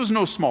passed. But this was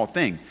no small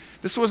thing.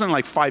 This wasn't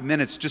like 5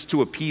 minutes just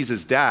to appease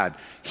his dad.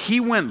 He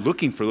went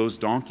looking for those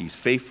donkeys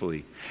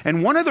faithfully.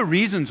 And one of the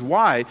reasons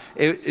why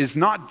is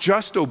not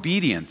just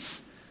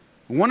obedience.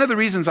 One of the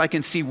reasons I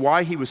can see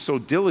why he was so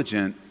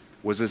diligent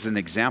was as an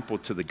example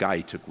to the guy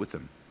he took with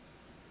him.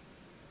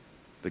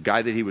 The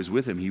guy that he was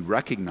with him, he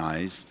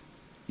recognized,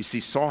 You see,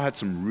 Saul had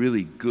some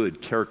really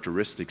good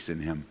characteristics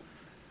in him.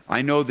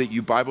 I know that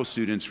you Bible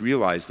students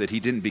realize that he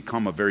didn't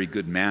become a very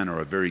good man or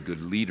a very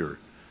good leader,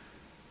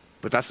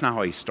 but that's not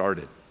how he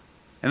started.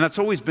 And that's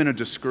always been a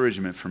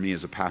discouragement for me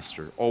as a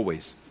pastor,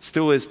 always.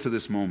 Still is to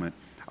this moment.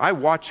 I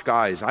watch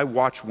guys, I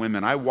watch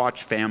women, I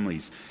watch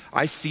families.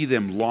 I see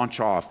them launch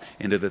off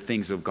into the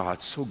things of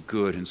God. So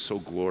good and so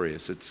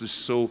glorious. It's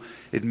just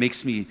it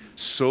makes me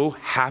so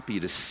happy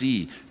to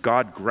see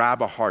God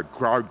grab a heart,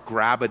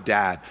 grab a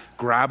dad,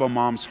 grab a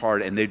mom's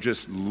heart, and they're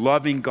just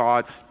loving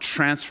God,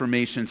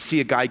 transformation. See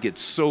a guy get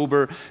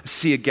sober,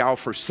 see a gal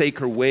forsake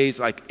her ways.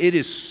 Like, it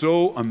is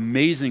so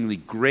amazingly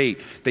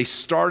great. They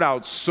start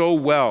out so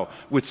well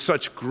with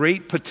such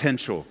great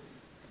potential.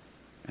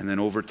 And then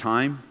over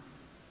time,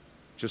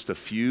 just a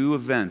few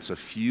events, a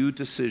few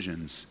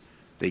decisions,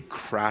 they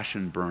crash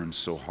and burn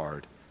so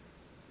hard.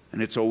 And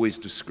it's always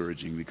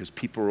discouraging because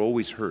people are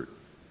always hurt.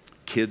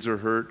 Kids are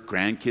hurt,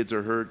 grandkids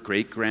are hurt,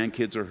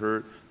 great-grandkids are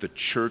hurt, the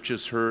church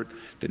is hurt,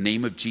 the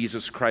name of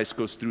Jesus Christ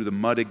goes through the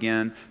mud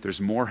again,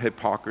 there's more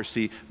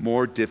hypocrisy,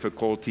 more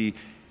difficulty.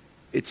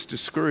 It's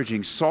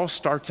discouraging. Saul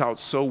starts out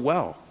so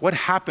well. What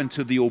happened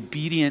to the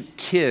obedient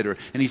kid?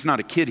 And he's not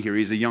a kid here,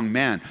 he's a young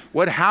man.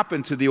 What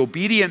happened to the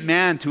obedient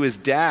man to his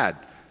dad?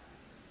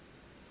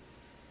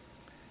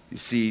 You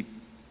see,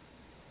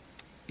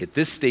 at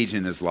this stage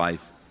in his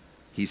life,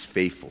 he's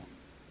faithful.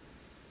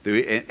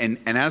 And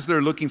as they're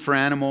looking for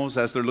animals,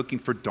 as they're looking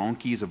for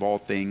donkeys of all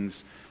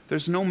things,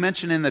 there's no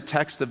mention in the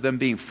text of them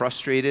being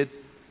frustrated,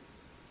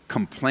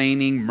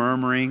 complaining,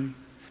 murmuring,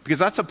 because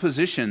that's a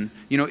position,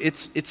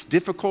 it's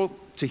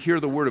difficult to hear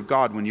the word of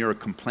God when you're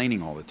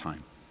complaining all the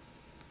time.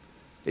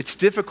 It's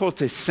difficult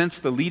to sense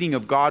the leading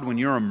of God when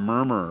you're a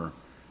murmurer.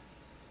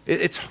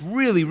 It's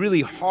really,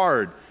 really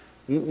hard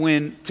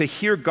to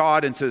hear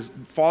God and to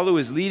follow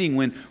his leading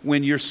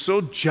when you're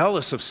so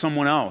jealous of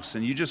someone else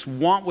and you just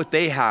want what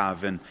they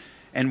have.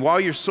 And while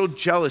you're so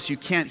jealous, you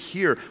can't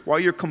hear.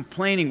 While you're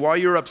complaining, while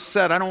you're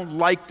upset, I don't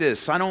like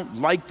this. I don't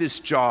like this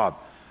job.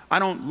 I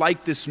don't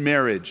like this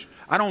marriage.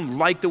 I don't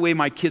like the way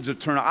my kids are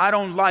turned out. I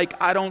don't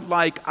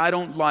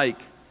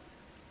like.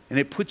 And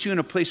it puts you in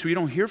a place where you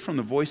don't hear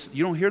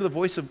the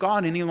voice of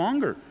God any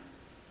longer.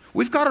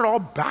 We've got it all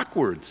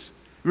backwards.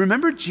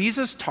 Remember,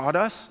 Jesus taught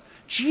us?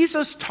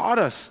 Jesus taught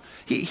us.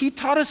 He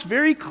taught us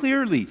very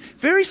clearly,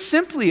 very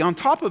simply on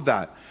top of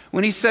that.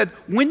 When he said,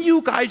 when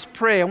you guys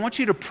pray, I want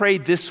you to pray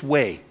this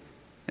way.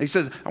 And he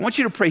says, I want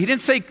you to pray. He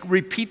didn't say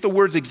repeat the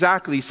words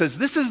exactly. He says,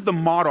 this is the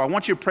motto. I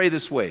want you to pray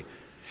this way.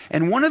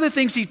 And one of the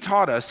things he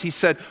taught us, he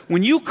said,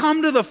 when you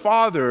come to the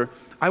Father,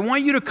 I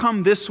want you to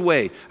come this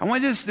way. I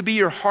want this to be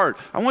your heart.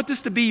 I want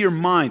this to be your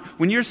mind.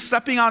 When you're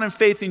stepping out in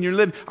faith and you're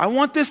living, I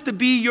want this to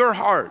be your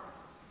heart.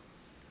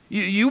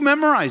 You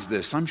memorize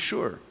this, I'm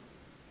sure.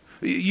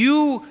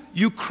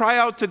 You cry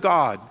out to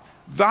God,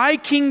 thy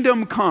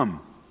kingdom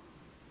come.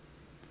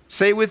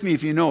 Say it with me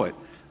if you know it.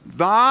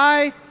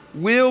 Thy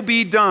will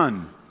be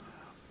done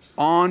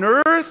on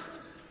earth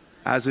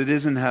as it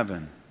is in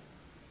heaven.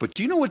 But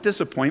do you know what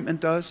disappointment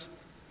does?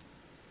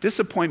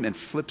 Disappointment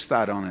flips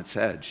that on its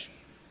edge.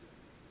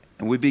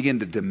 And we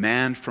begin to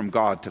demand from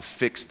God to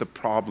fix the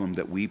problem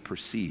that we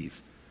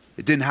perceive.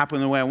 It didn't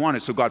happen the way I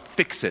wanted, so God,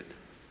 fix it.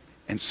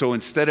 And so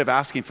instead of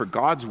asking for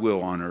God's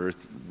will on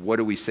earth, what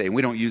do we say? And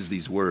we don't use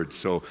these words,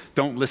 so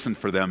don't listen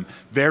for them.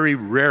 Very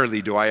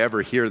rarely do I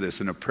ever hear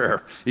this in a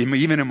prayer,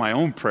 even in my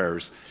own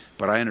prayers,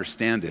 but I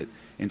understand it.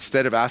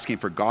 Instead of asking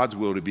for God's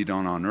will to be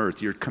done on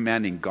earth, you're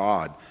commanding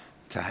God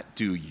to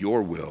do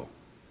your will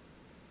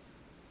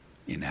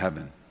in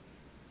heaven.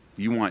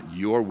 You want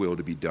your will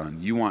to be done.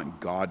 You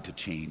want God to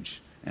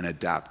change and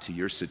adapt to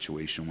your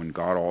situation when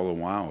God all the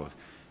while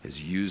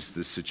has used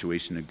this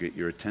situation to get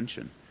your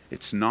attention.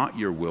 It's not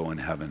your will in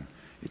heaven.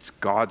 It's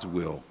God's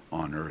will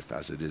on earth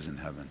as it is in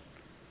heaven.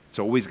 It's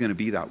always going to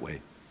be that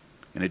way.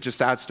 And it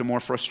just adds to more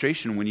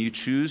frustration when you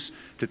choose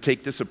to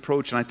take this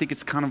approach. And I think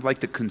it's kind of like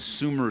the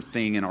consumer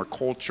thing in our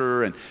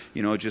culture and,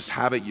 just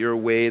have it your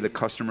way. The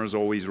customer's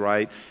always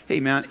right. Hey,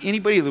 man,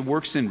 anybody that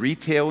works in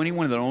retail,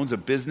 anyone that owns a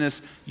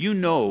business,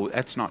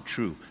 that's not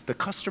true. The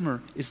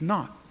customer is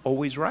not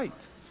always right.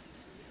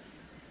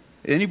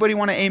 Anybody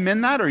want to amen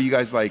that? Or are you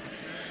guys like...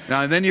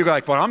 Now, and then you're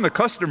like, well, I'm the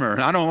customer,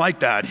 and I don't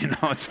like that.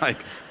 It's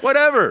like,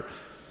 whatever.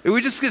 We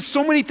just get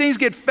so many things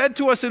get fed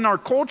to us in our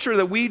culture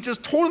that we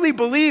just totally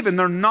believe, and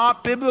they're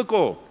not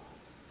biblical.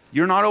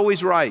 You're not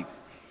always right.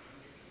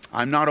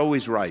 I'm not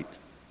always right.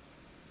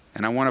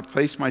 And I want to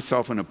place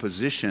myself in a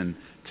position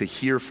to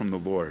hear from the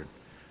Lord.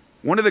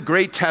 One of the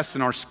great tests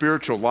in our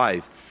spiritual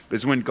life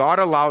is when God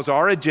allows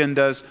our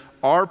agendas,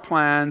 our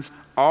plans,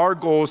 our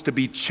goals to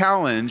be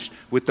challenged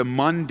with the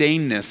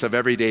mundaneness of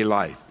everyday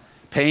life.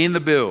 Paying the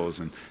bills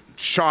and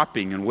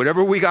shopping and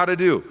whatever we got to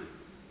do.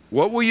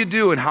 What will you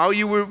do and how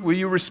will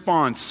you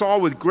respond?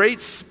 Saul, with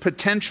great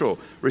potential,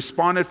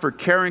 responded for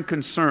care and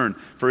concern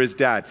for his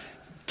dad.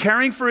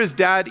 Caring for his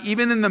dad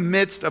even in the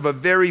midst of a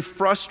very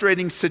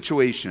frustrating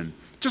situation.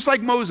 Just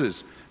like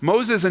Moses.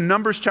 Moses in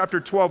Numbers chapter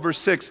 12, verse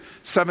 6,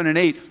 7, and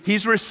 8,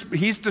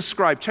 he's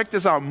described, check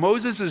this out,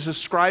 Moses is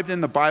described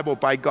in the Bible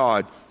by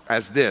God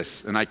as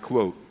this, and I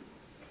quote,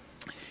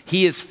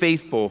 "He is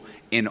faithful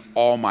in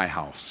all my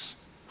house."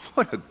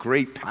 What a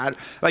great pattern.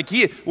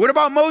 What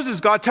about Moses,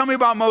 God? Tell me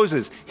about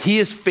Moses. He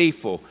is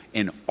faithful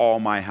in all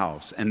my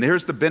house. And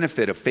there's the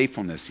benefit of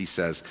faithfulness, he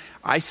says.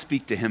 I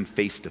speak to him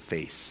face to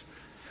face.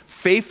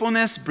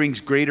 Faithfulness brings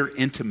greater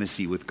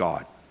intimacy with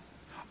God.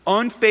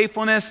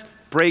 Unfaithfulness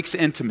breaks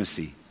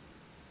intimacy.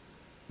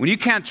 When you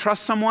can't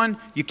trust someone,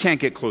 you can't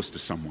get close to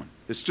someone.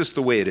 It's just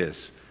the way it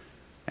is.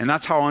 And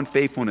that's how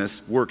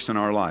unfaithfulness works in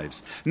our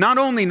lives.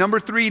 Number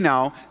 3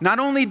 now, not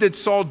only did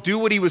Saul do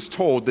what he was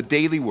told, the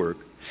daily work,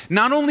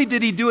 not only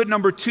did he do it,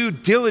 number 2,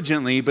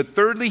 diligently, but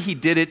thirdly, he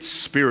did it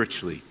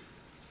spiritually.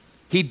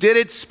 He did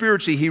it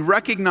spiritually. He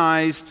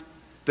recognized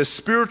the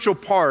spiritual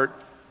part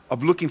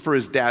of looking for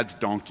his dad's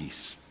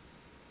donkeys.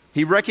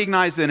 He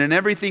recognized that in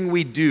everything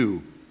we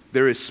do,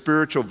 there is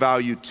spiritual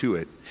value to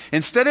it.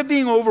 Instead of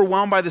being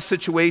overwhelmed by the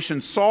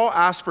situation, Saul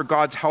asked for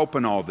God's help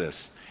in all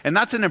this. And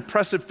that's an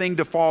impressive thing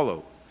to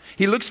follow.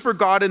 He looks for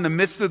God in the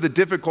midst of the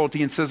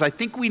difficulty and says, I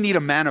think we need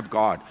a man of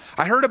God.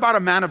 I heard about a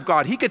man of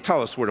God. He could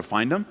tell us where to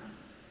find him.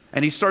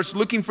 And he starts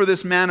looking for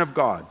this man of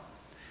God.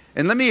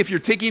 And if you're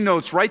taking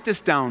notes, write this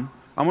down.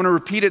 I want to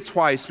repeat it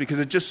twice because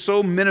it just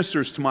so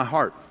ministers to my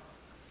heart.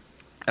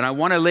 And I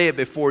want to lay it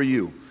before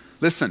you.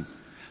 Listen,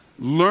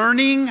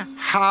 learning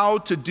how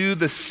to do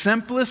the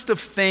simplest of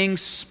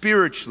things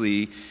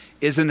spiritually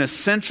is an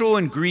essential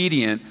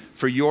ingredient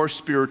for your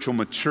spiritual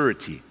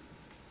maturity.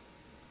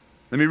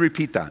 Let me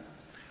repeat that.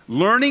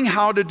 Learning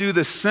how to do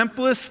the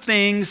simplest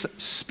things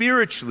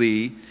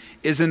spiritually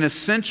is an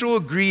essential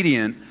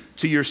ingredient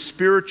to your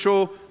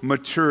spiritual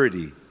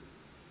maturity.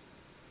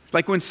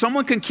 Like when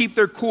someone can keep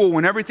their cool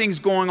when everything's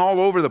going all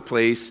over the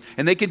place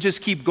and they can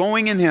just keep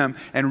going in Him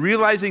and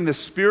realizing the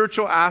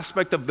spiritual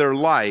aspect of their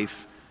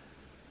life,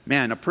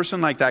 man, a person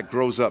like that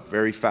grows up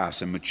very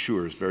fast and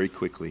matures very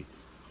quickly.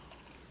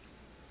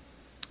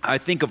 I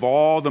think of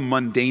all the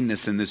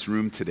mundaneness in this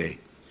room today.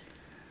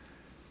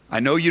 I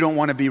know you don't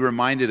want to be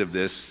reminded of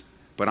this,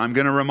 but I'm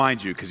going to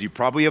remind you because you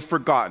probably have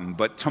forgotten.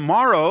 But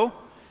tomorrow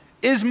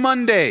is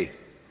Monday.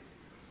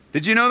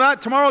 Did you know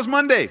that? Tomorrow's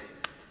Monday.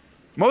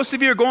 Most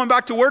of you are going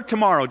back to work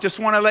tomorrow. Just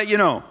want to let you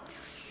know.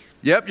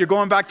 Yep, you're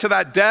going back to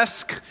that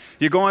desk.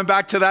 You're going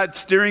back to that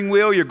steering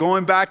wheel. You're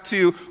going back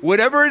to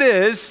whatever it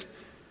is.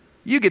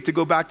 You get to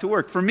go back to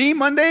work. For me,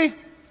 Monday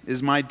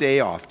is my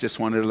day off. Just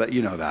wanted to let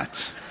you know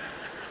that.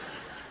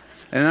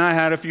 And then I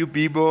had a few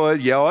people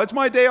yell, it's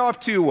my day off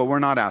too. Well, we're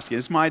not asking.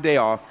 It's my day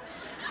off.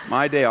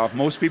 My day off.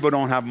 Most people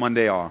don't have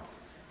Monday off.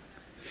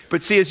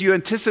 But see, as you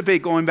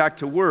anticipate going back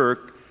to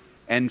work,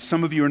 and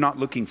some of you are not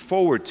looking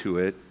forward to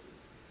it,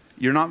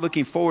 you're not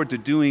looking forward to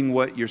doing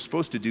what you're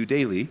supposed to do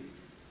daily.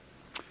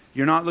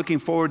 You're not looking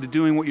forward to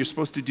doing what you're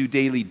supposed to do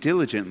daily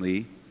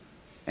diligently.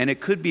 And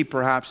it could be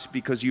perhaps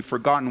because you've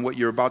forgotten what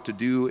you're about to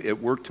do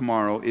at work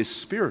tomorrow is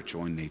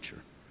spiritual in nature.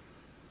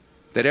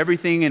 That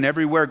everything and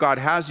everywhere God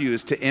has you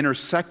is to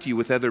intersect you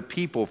with other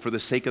people for the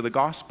sake of the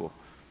gospel.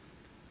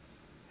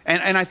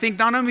 And I think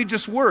not only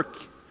just work.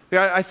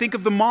 I think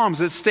of the moms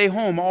that stay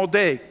home all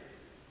day.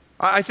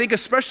 I think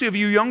especially of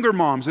you younger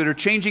moms that are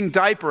changing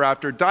diaper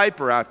after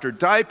diaper after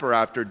diaper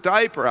after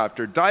diaper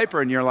after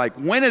diaper, and you're like,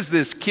 when is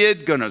this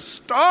kid going to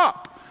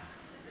stop?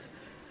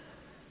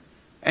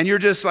 And you're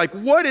just like,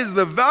 what is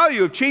the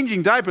value of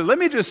changing diapers? Let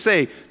me just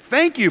say,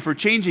 thank you for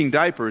changing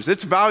diapers.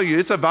 It's a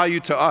value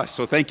to us,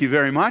 so thank you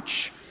very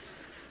much.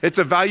 It's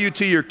a value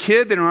to your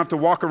kid. They don't have to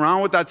walk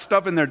around with that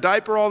stuff in their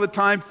diaper all the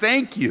time.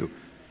 Thank you.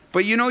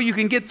 But you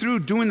can get through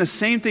doing the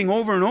same thing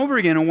over and over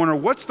again and wonder,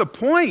 what's the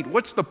point?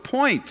 What's the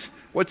point?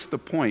 What's the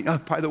point? Oh,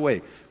 by the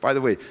way,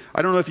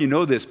 I don't know if you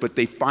know this, but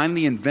they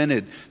finally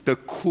invented the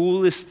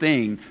coolest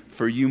thing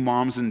for you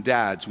moms and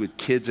dads with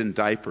kids in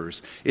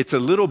diapers. It's a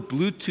little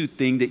Bluetooth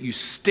thing that you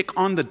stick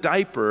on the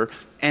diaper,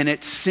 and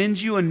it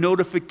sends you a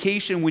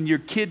notification when your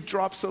kid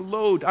drops a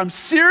load. I'm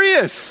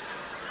serious.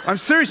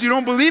 You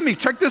don't believe me?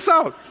 Check this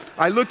out.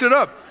 I looked it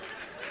up.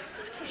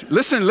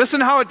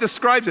 Listen how it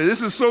describes it.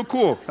 This is so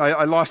cool.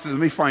 I lost it. Let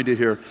me find it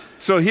here.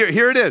 So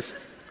here it is.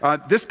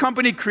 This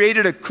company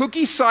created a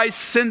cookie-sized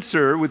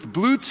sensor with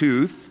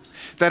Bluetooth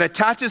that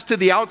attaches to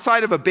the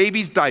outside of a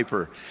baby's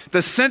diaper.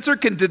 The sensor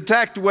can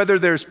detect whether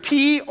there's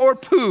pee or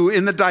poo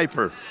in the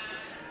diaper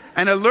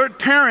and alert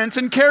parents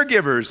and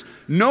caregivers.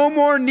 No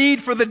more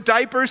need for the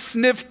diaper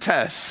sniff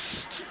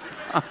test.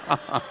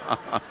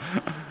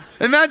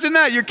 Imagine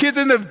that. Your kid's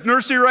in the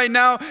nursery right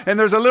now, and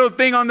there's a little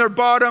thing on their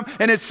bottom,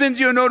 and it sends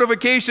you a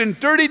notification,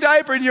 dirty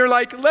diaper, and you're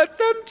like, let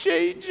them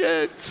change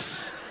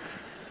it.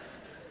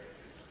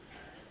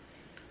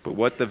 But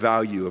what the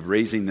value of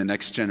raising the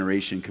next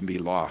generation can be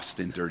lost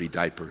in dirty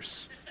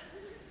diapers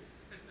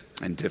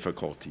and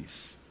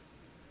difficulties.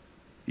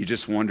 You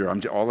just wonder,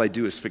 all I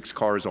do is fix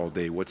cars all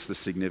day. What's the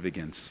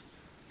significance?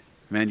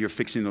 Man, you're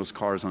fixing those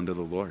cars unto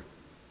the Lord.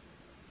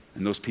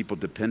 And those people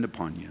depend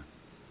upon you.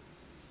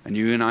 And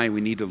you and I,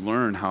 we need to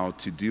learn how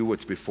to do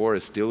what's before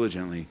us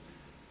diligently,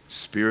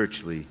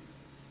 spiritually.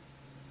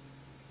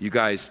 You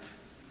guys,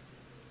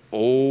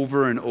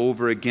 over and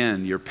over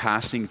again, you're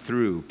passing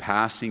through,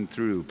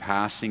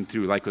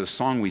 like the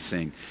song we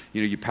sing.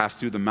 You know, you pass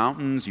through the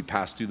mountains, you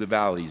pass through the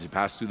valleys, you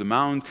pass through the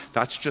mountains.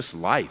 That's just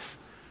life.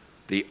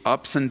 The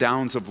ups and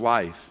downs of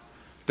life,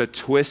 the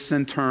twists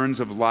and turns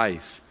of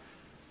life.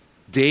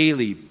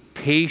 Daily,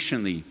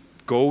 patiently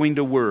going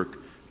to work,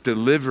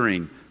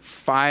 delivering,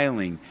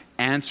 filing,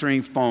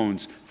 answering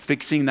phones,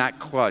 fixing that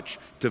clutch,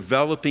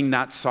 developing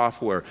that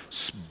software,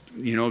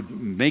 you know,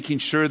 making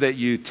sure that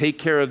you take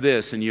care of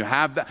this and you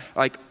have that,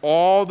 like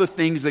all the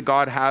things that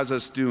God has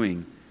us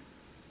doing,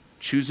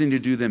 choosing to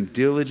do them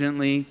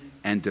diligently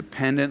and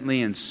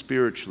dependently and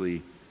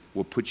spiritually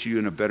will put you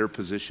in a better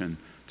position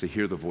to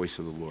hear the voice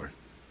of the Lord,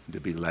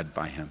 to be led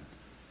by Him.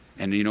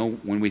 And you know,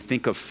 when we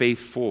think of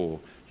faithful,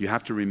 you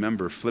have to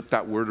remember, flip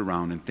that word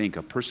around and think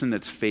a person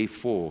that's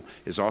faithful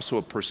is also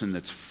a person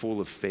that's full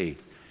of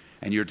faith.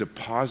 And you're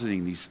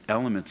depositing these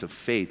elements of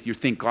faith. You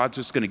think God's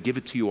just going to give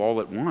it to you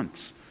all at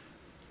once.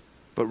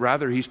 But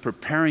rather, He's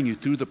preparing you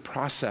through the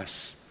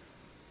process.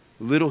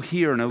 A little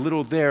here and a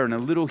little there and a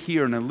little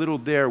here and a little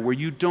there where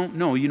you don't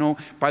know. You know,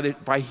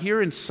 by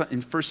here in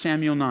 1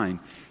 Samuel 9,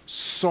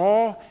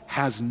 Saul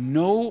has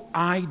no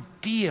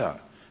idea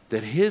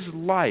that his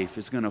life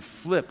is going to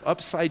flip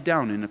upside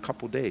down in a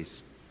couple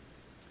days.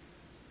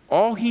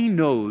 All he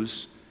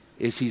knows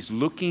is he's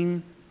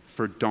looking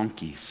for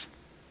donkeys.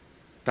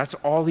 That's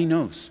all he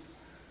knows.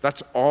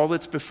 That's all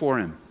that's before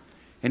him.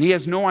 And he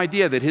has no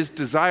idea that his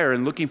desire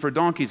in looking for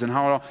donkeys and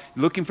how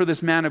looking for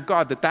this man of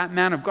God, that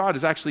man of God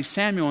is actually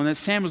Samuel, and that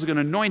Samuel's going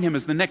to anoint him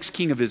as the next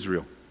king of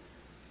Israel.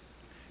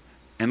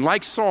 And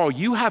like Saul,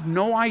 you have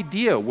no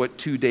idea what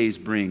 2 days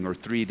bring or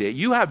 3 days.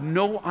 You have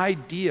no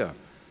idea.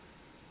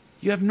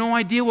 You have no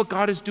idea what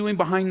God is doing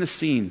behind the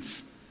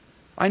scenes.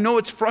 I know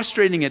it's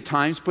frustrating at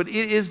times, but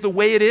it is the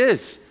way it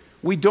is.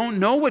 We don't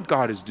know what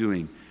God is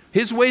doing.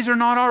 His ways are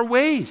not our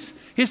ways.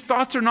 His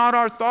thoughts are not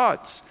our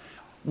thoughts.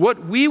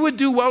 What we would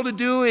do well to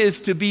do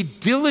is to be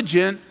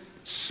diligent,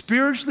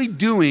 spiritually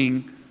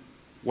doing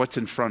what's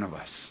in front of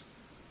us.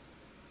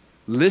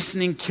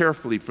 Listening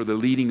carefully for the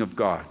leading of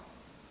God.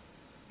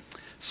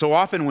 So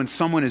often when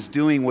someone is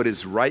doing what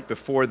is right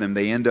before them,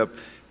 they end up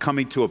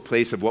coming to a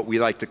place of what we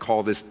like to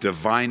call this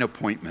divine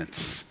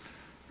appointments.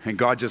 And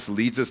God just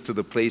leads us to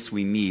the place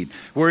we need.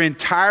 We're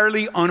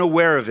entirely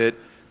unaware of it,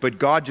 but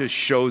God just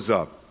shows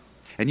up.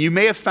 And you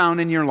may have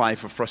found in your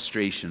life a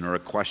frustration or a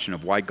question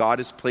of why God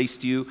has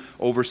placed you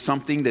over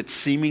something that's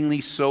seemingly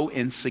so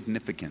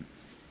insignificant.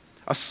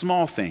 A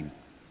small thing.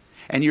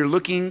 And you're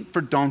looking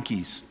for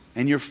donkeys.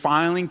 And you're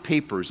filing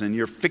papers. And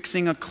you're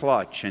fixing a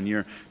clutch. And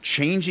you're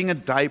changing a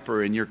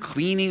diaper. And you're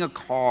cleaning a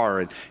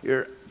car. And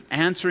you're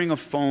answering a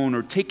phone.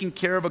 Or taking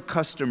care of a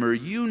customer.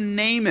 You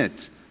name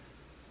it.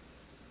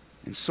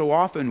 And so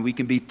often we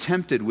can be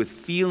tempted with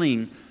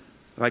feeling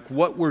like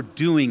what we're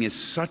doing is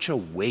such a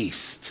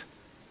waste.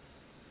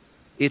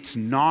 It's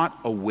not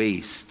a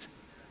waste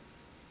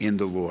in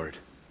the Lord.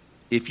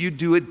 If you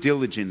do it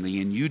diligently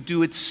and you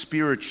do it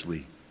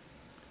spiritually,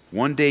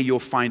 one day you'll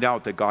find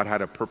out that God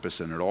had a purpose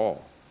in it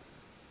all.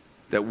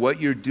 That what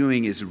you're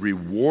doing is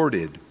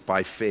rewarded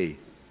by faith.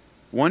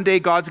 One day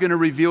God's going to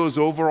reveal His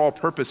overall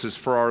purposes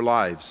for our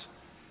lives.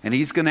 And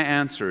He's going to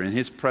answer in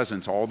His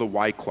presence all the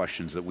why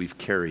questions that we've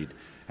carried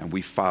and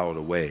we've filed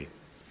away.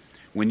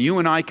 When you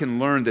and I can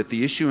learn that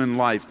the issue in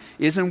life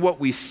isn't what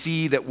we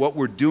see, that what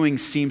we're doing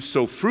seems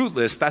so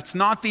fruitless, that's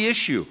not the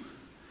issue.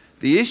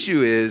 The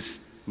issue is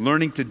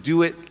learning to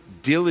do it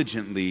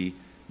diligently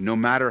no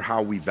matter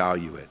how we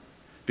value it.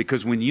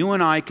 Because when you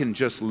and I can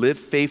just live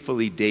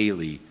faithfully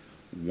daily,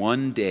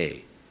 one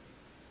day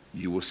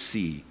you will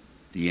see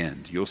the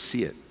end. You'll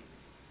see it.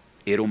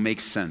 It'll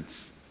make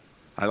sense.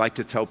 I like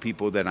to tell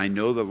people that I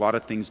know that a lot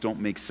of things don't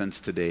make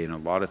sense today and a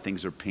lot of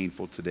things are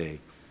painful today.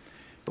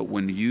 But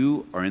when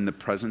you are in the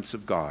presence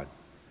of God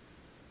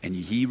and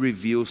He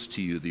reveals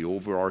to you the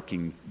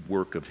overarching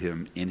work of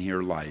Him in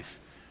your life,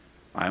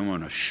 I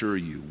want to assure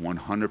you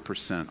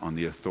 100% on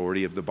the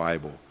authority of the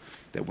Bible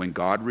that when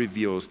God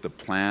reveals the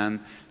plan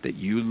that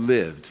you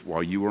lived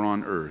while you were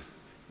on earth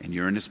and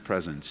you're in His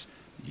presence,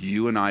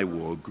 you and I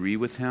will agree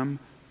with Him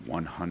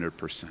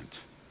 100%.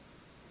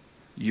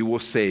 You will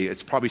say,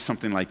 it's probably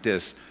something like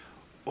this,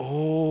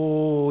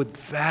 "Oh,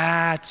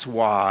 that's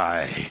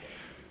why."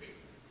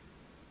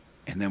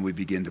 And then we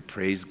begin to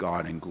praise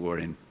God in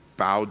glory and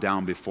bow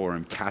down before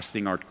Him,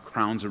 casting our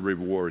crowns of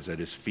rewards at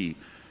His feet,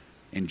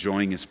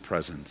 enjoying His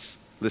presence.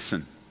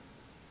 Listen,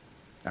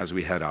 as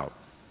we head out,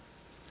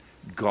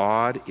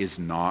 God is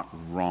not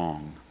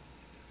wrong.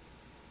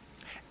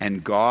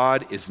 And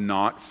God is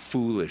not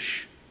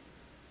foolish.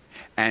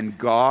 And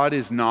God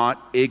is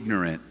not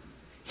ignorant.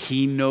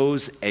 He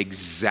knows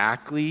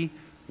exactly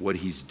what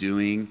He's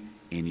doing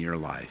in your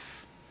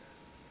life.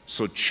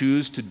 So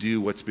choose to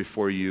do what's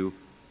before you.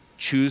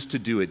 Choose to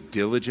do it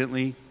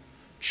diligently.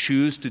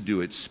 Choose to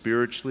do it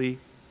spiritually.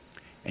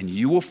 And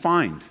you will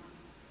find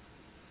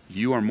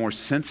you are more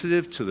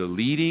sensitive to the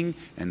leading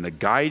and the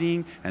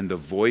guiding and the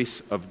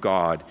voice of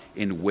God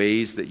in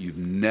ways that you've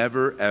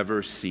never,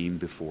 ever seen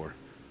before.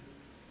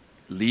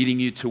 Leading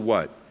you to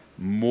what?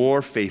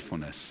 more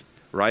faithfulness,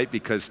 right?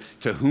 Because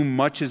to whom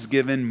much is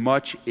given,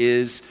 much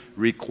is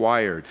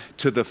required.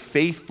 To the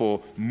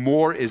faithful,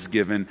 more is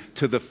given.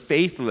 To the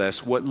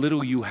faithless, what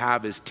little you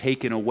have is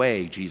taken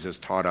away, Jesus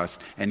taught us.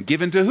 And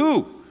given to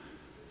who?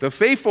 The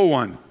faithful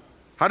one.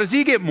 How does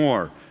he get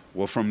more?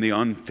 Well, from the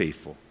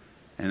unfaithful.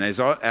 And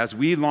as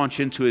we launch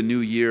into a new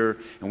year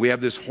and we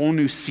have this whole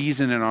new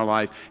season in our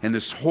life and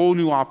this whole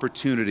new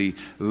opportunity,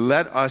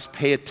 let us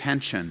pay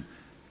attention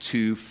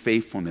to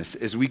faithfulness.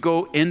 As we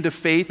go into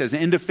faith, as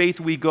into faith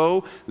we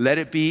go, let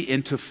it be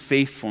into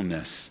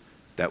faithfulness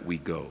that we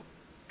go,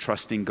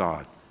 trusting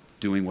God,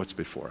 doing what's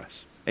before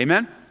us.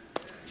 Amen?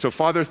 So,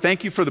 Father,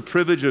 thank you for the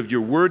privilege of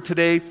your word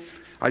today.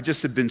 I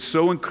just have been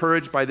so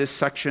encouraged by this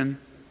section.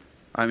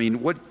 I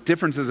mean, what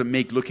difference does it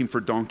make looking for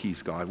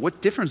donkeys, God?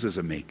 What difference does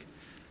it make?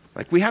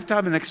 Like, we have to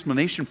have an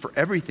explanation for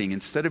everything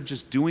instead of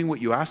just doing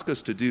what you ask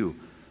us to do.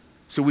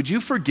 So would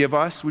you forgive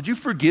us? Would you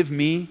forgive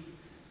me?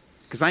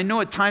 Because I know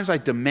at times I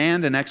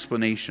demand an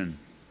explanation.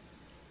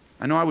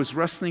 I know I was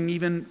wrestling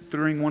even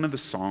during one of the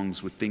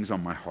songs with things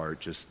on my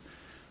heart.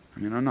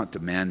 I'm not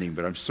demanding,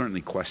 but I'm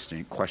certainly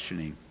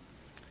questioning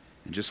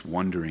and just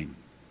wondering.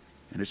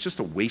 And it's just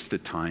a waste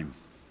of time.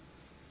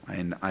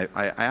 And I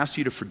ask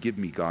you to forgive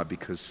me, God,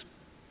 because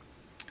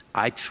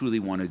I truly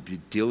want to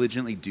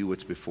diligently do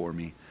what's before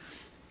me.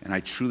 And I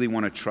truly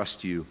want to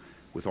trust you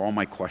with all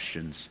my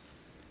questions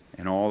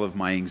and all of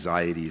my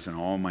anxieties and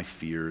all my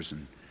fears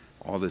and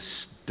all the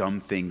dumb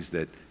things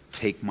that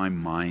take my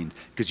mind.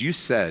 Because you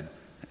said,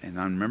 and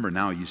I remember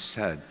now, you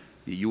said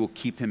that you will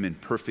keep him in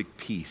perfect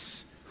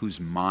peace whose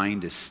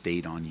mind is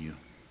stayed on you.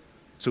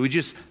 So we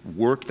just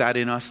work that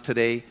in us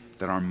today,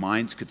 that our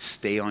minds could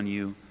stay on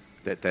you,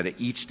 that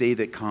each day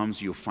that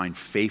comes you'll find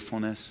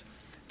faithfulness,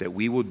 that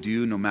we will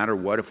do no matter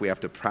what, if we have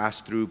to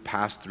pass through,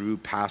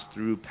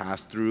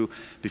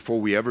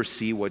 before we ever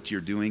see what you're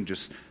doing,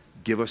 just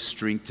give us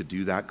strength to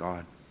do that,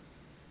 God.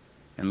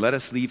 And let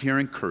us leave here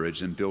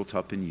encouraged and built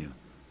up in you.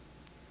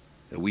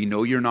 That we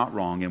know you're not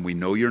wrong, and we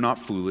know you're not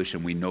foolish,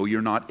 and we know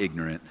you're not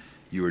ignorant.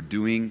 You are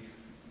doing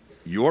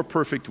your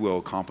perfect will,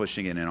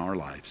 accomplishing it in our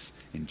lives.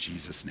 In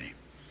Jesus' name,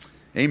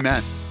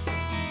 amen.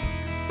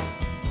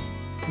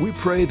 We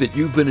pray that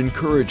you've been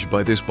encouraged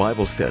by this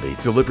Bible study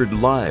delivered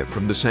live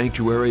from the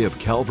sanctuary of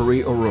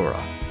Calvary,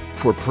 Aurora.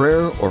 For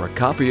prayer or a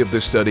copy of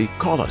this study,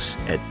 call us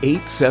at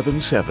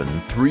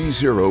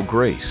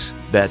 877-30-GRACE.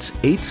 That's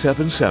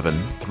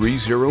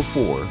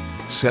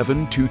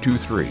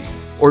 877-304-7223.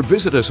 Or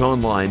visit us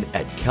online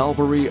at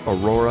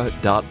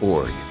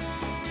calvaryaurora.org.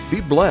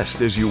 Be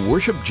blessed as you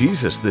worship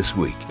Jesus this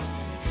week.